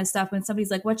this kind of stuff. When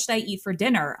somebody's like, what should I eat for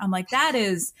dinner? I'm like, that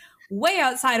is way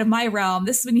outside of my realm.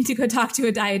 This is when you need to go talk to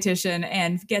a dietitian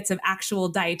and get some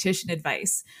actual dietitian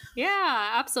advice.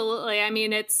 Yeah, absolutely. I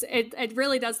mean, it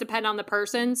really does depend on the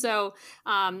person. So,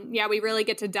 we really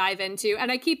get to dive into,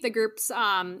 and I keep the groups,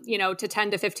 to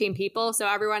 10 to 15 people. So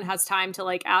everyone has time to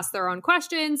like ask their own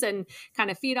questions and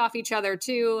kind of feed off each other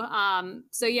too.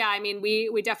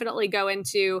 We definitely go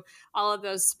into all of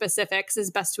those specifics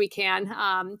as best we can,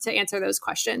 to answer those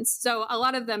questions. So a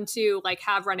lot of them too, like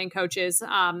have running coaches,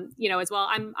 as well.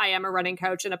 I am a running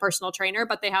coach and a personal trainer,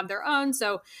 but they have their own.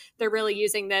 So they're really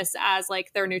using this as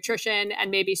like their nutrition and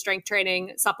maybe strength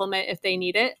training supplement if they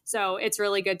need it. So it's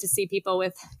really good to see people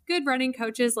with good running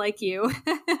coaches like you,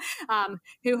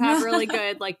 who have really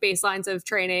good like baselines of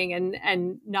training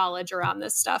and knowledge around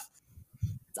this stuff.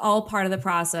 It's all part of the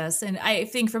process. And I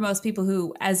think for most people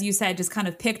who, as you said, just kind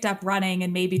of picked up running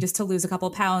and maybe just to lose a couple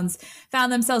pounds,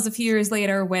 found themselves a few years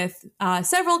later with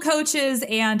several coaches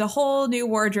and a whole new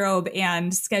wardrobe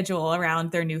and schedule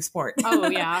around their new sport. Oh,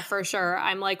 yeah, for sure.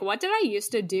 I'm like, what did I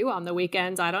used to do on the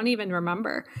weekends? I don't even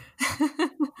remember.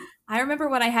 I remember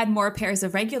when I had more pairs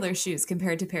of regular shoes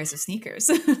compared to pairs of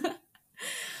sneakers.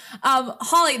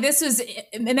 Holley, this was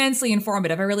immensely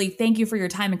informative. I really thank you for your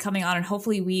time and coming on, and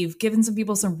hopefully we've given some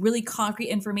people some really concrete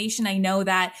information. I know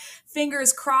that,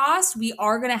 fingers crossed, we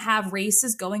are going to have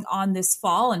races going on this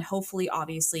fall, and hopefully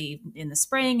obviously in the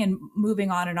spring, and moving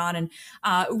on, and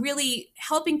really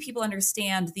helping people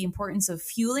understand the importance of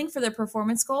fueling for their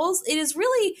performance goals. It's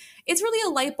really a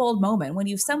light bulb moment when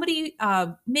somebody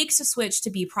makes a switch to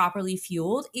be properly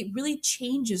fueled. It really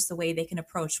changes the way they can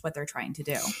approach what they're trying to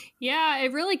do. Yeah,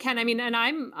 it really can. I mean, and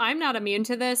I'm not immune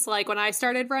to this. Like when I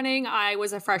started running, I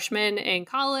was a freshman in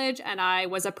college and I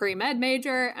was a pre-med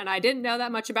major and I didn't know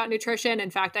that much about nutrition.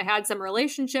 In fact, I had some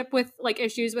relationship with like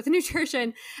issues with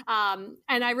nutrition. And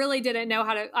I really didn't know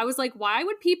I was like, why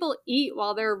would people eat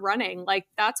while they're running? Like,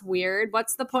 that's weird.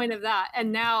 What's the point of that?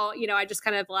 And now, I just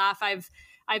kind of laugh. I've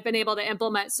been able to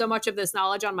implement so much of this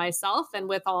knowledge on myself and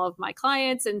with all of my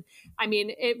clients. And I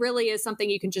mean, it really is something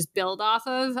you can just build off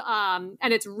of.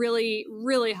 And it's really,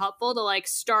 really helpful to like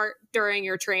start during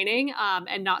your training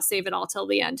and not save it all till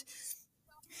the end.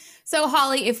 So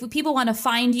Holley, if people want to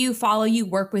find you, follow you,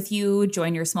 work with you,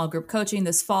 join your small group coaching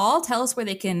this fall, tell us where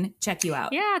they can check you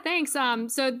out. Yeah, thanks.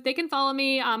 So they can follow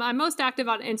me. I'm most active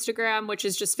on Instagram, which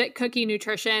is just Fit Cookie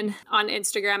Nutrition on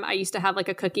Instagram. I used to have like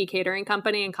a cookie catering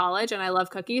company in college and I love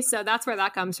cookies. So that's where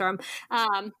that comes from.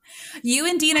 You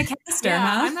and Dina Castor,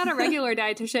 yeah, huh? I'm not a regular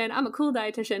dietitian. I'm a cool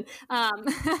dietitian.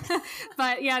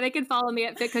 But yeah, they can follow me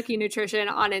at Fit Cookie Nutrition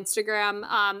on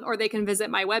Instagram, or they can visit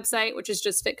my website, which is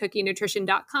just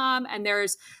fitcookienutrition.com. And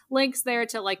there's links there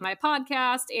to like my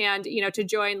podcast and, to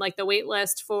join like the wait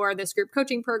list for this group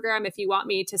coaching program if you want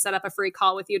me to set up a free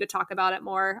call with you to talk about it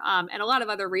more, and a lot of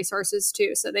other resources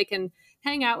too. So they can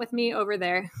hang out with me over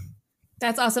there.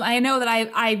 That's awesome. I know that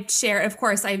I share, of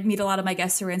course, I meet a lot of my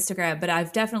guests through Instagram, but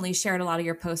I've definitely shared a lot of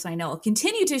your posts. I know I'll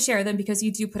continue to share them because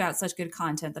you do put out such good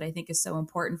content that I think is so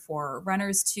important for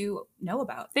runners to know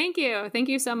about. Thank you. Thank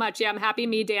you so much. Yeah, I'm happy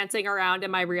me dancing around in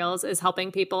my reels is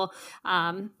helping people.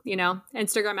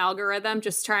 Instagram algorithm,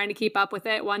 just trying to keep up with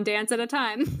it one dance at a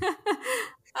time.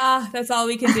 That's all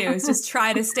we can do is just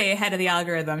try to stay ahead of the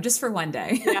algorithm just for one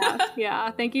day. Yeah.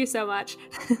 Thank you so much.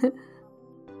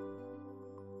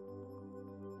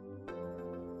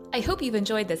 I hope you've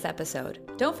enjoyed this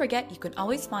episode. Don't forget you can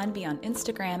always find me on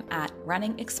Instagram at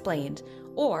Running Explained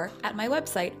or at my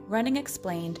website,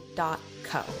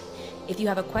 runningexplained.co. If you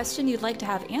have a question you'd like to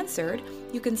have answered,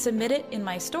 you can submit it in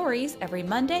my stories every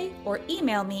Monday or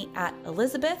email me at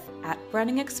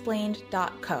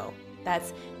elizabeth@runningexplained.co.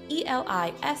 That's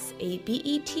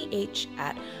ELISABETH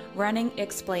at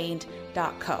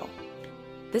runningexplained.co.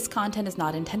 This content is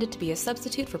not intended to be a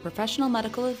substitute for professional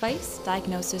medical advice,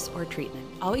 diagnosis, or treatment.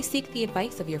 Always seek the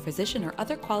advice of your physician or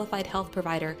other qualified health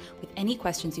provider with any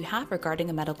questions you have regarding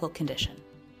a medical condition.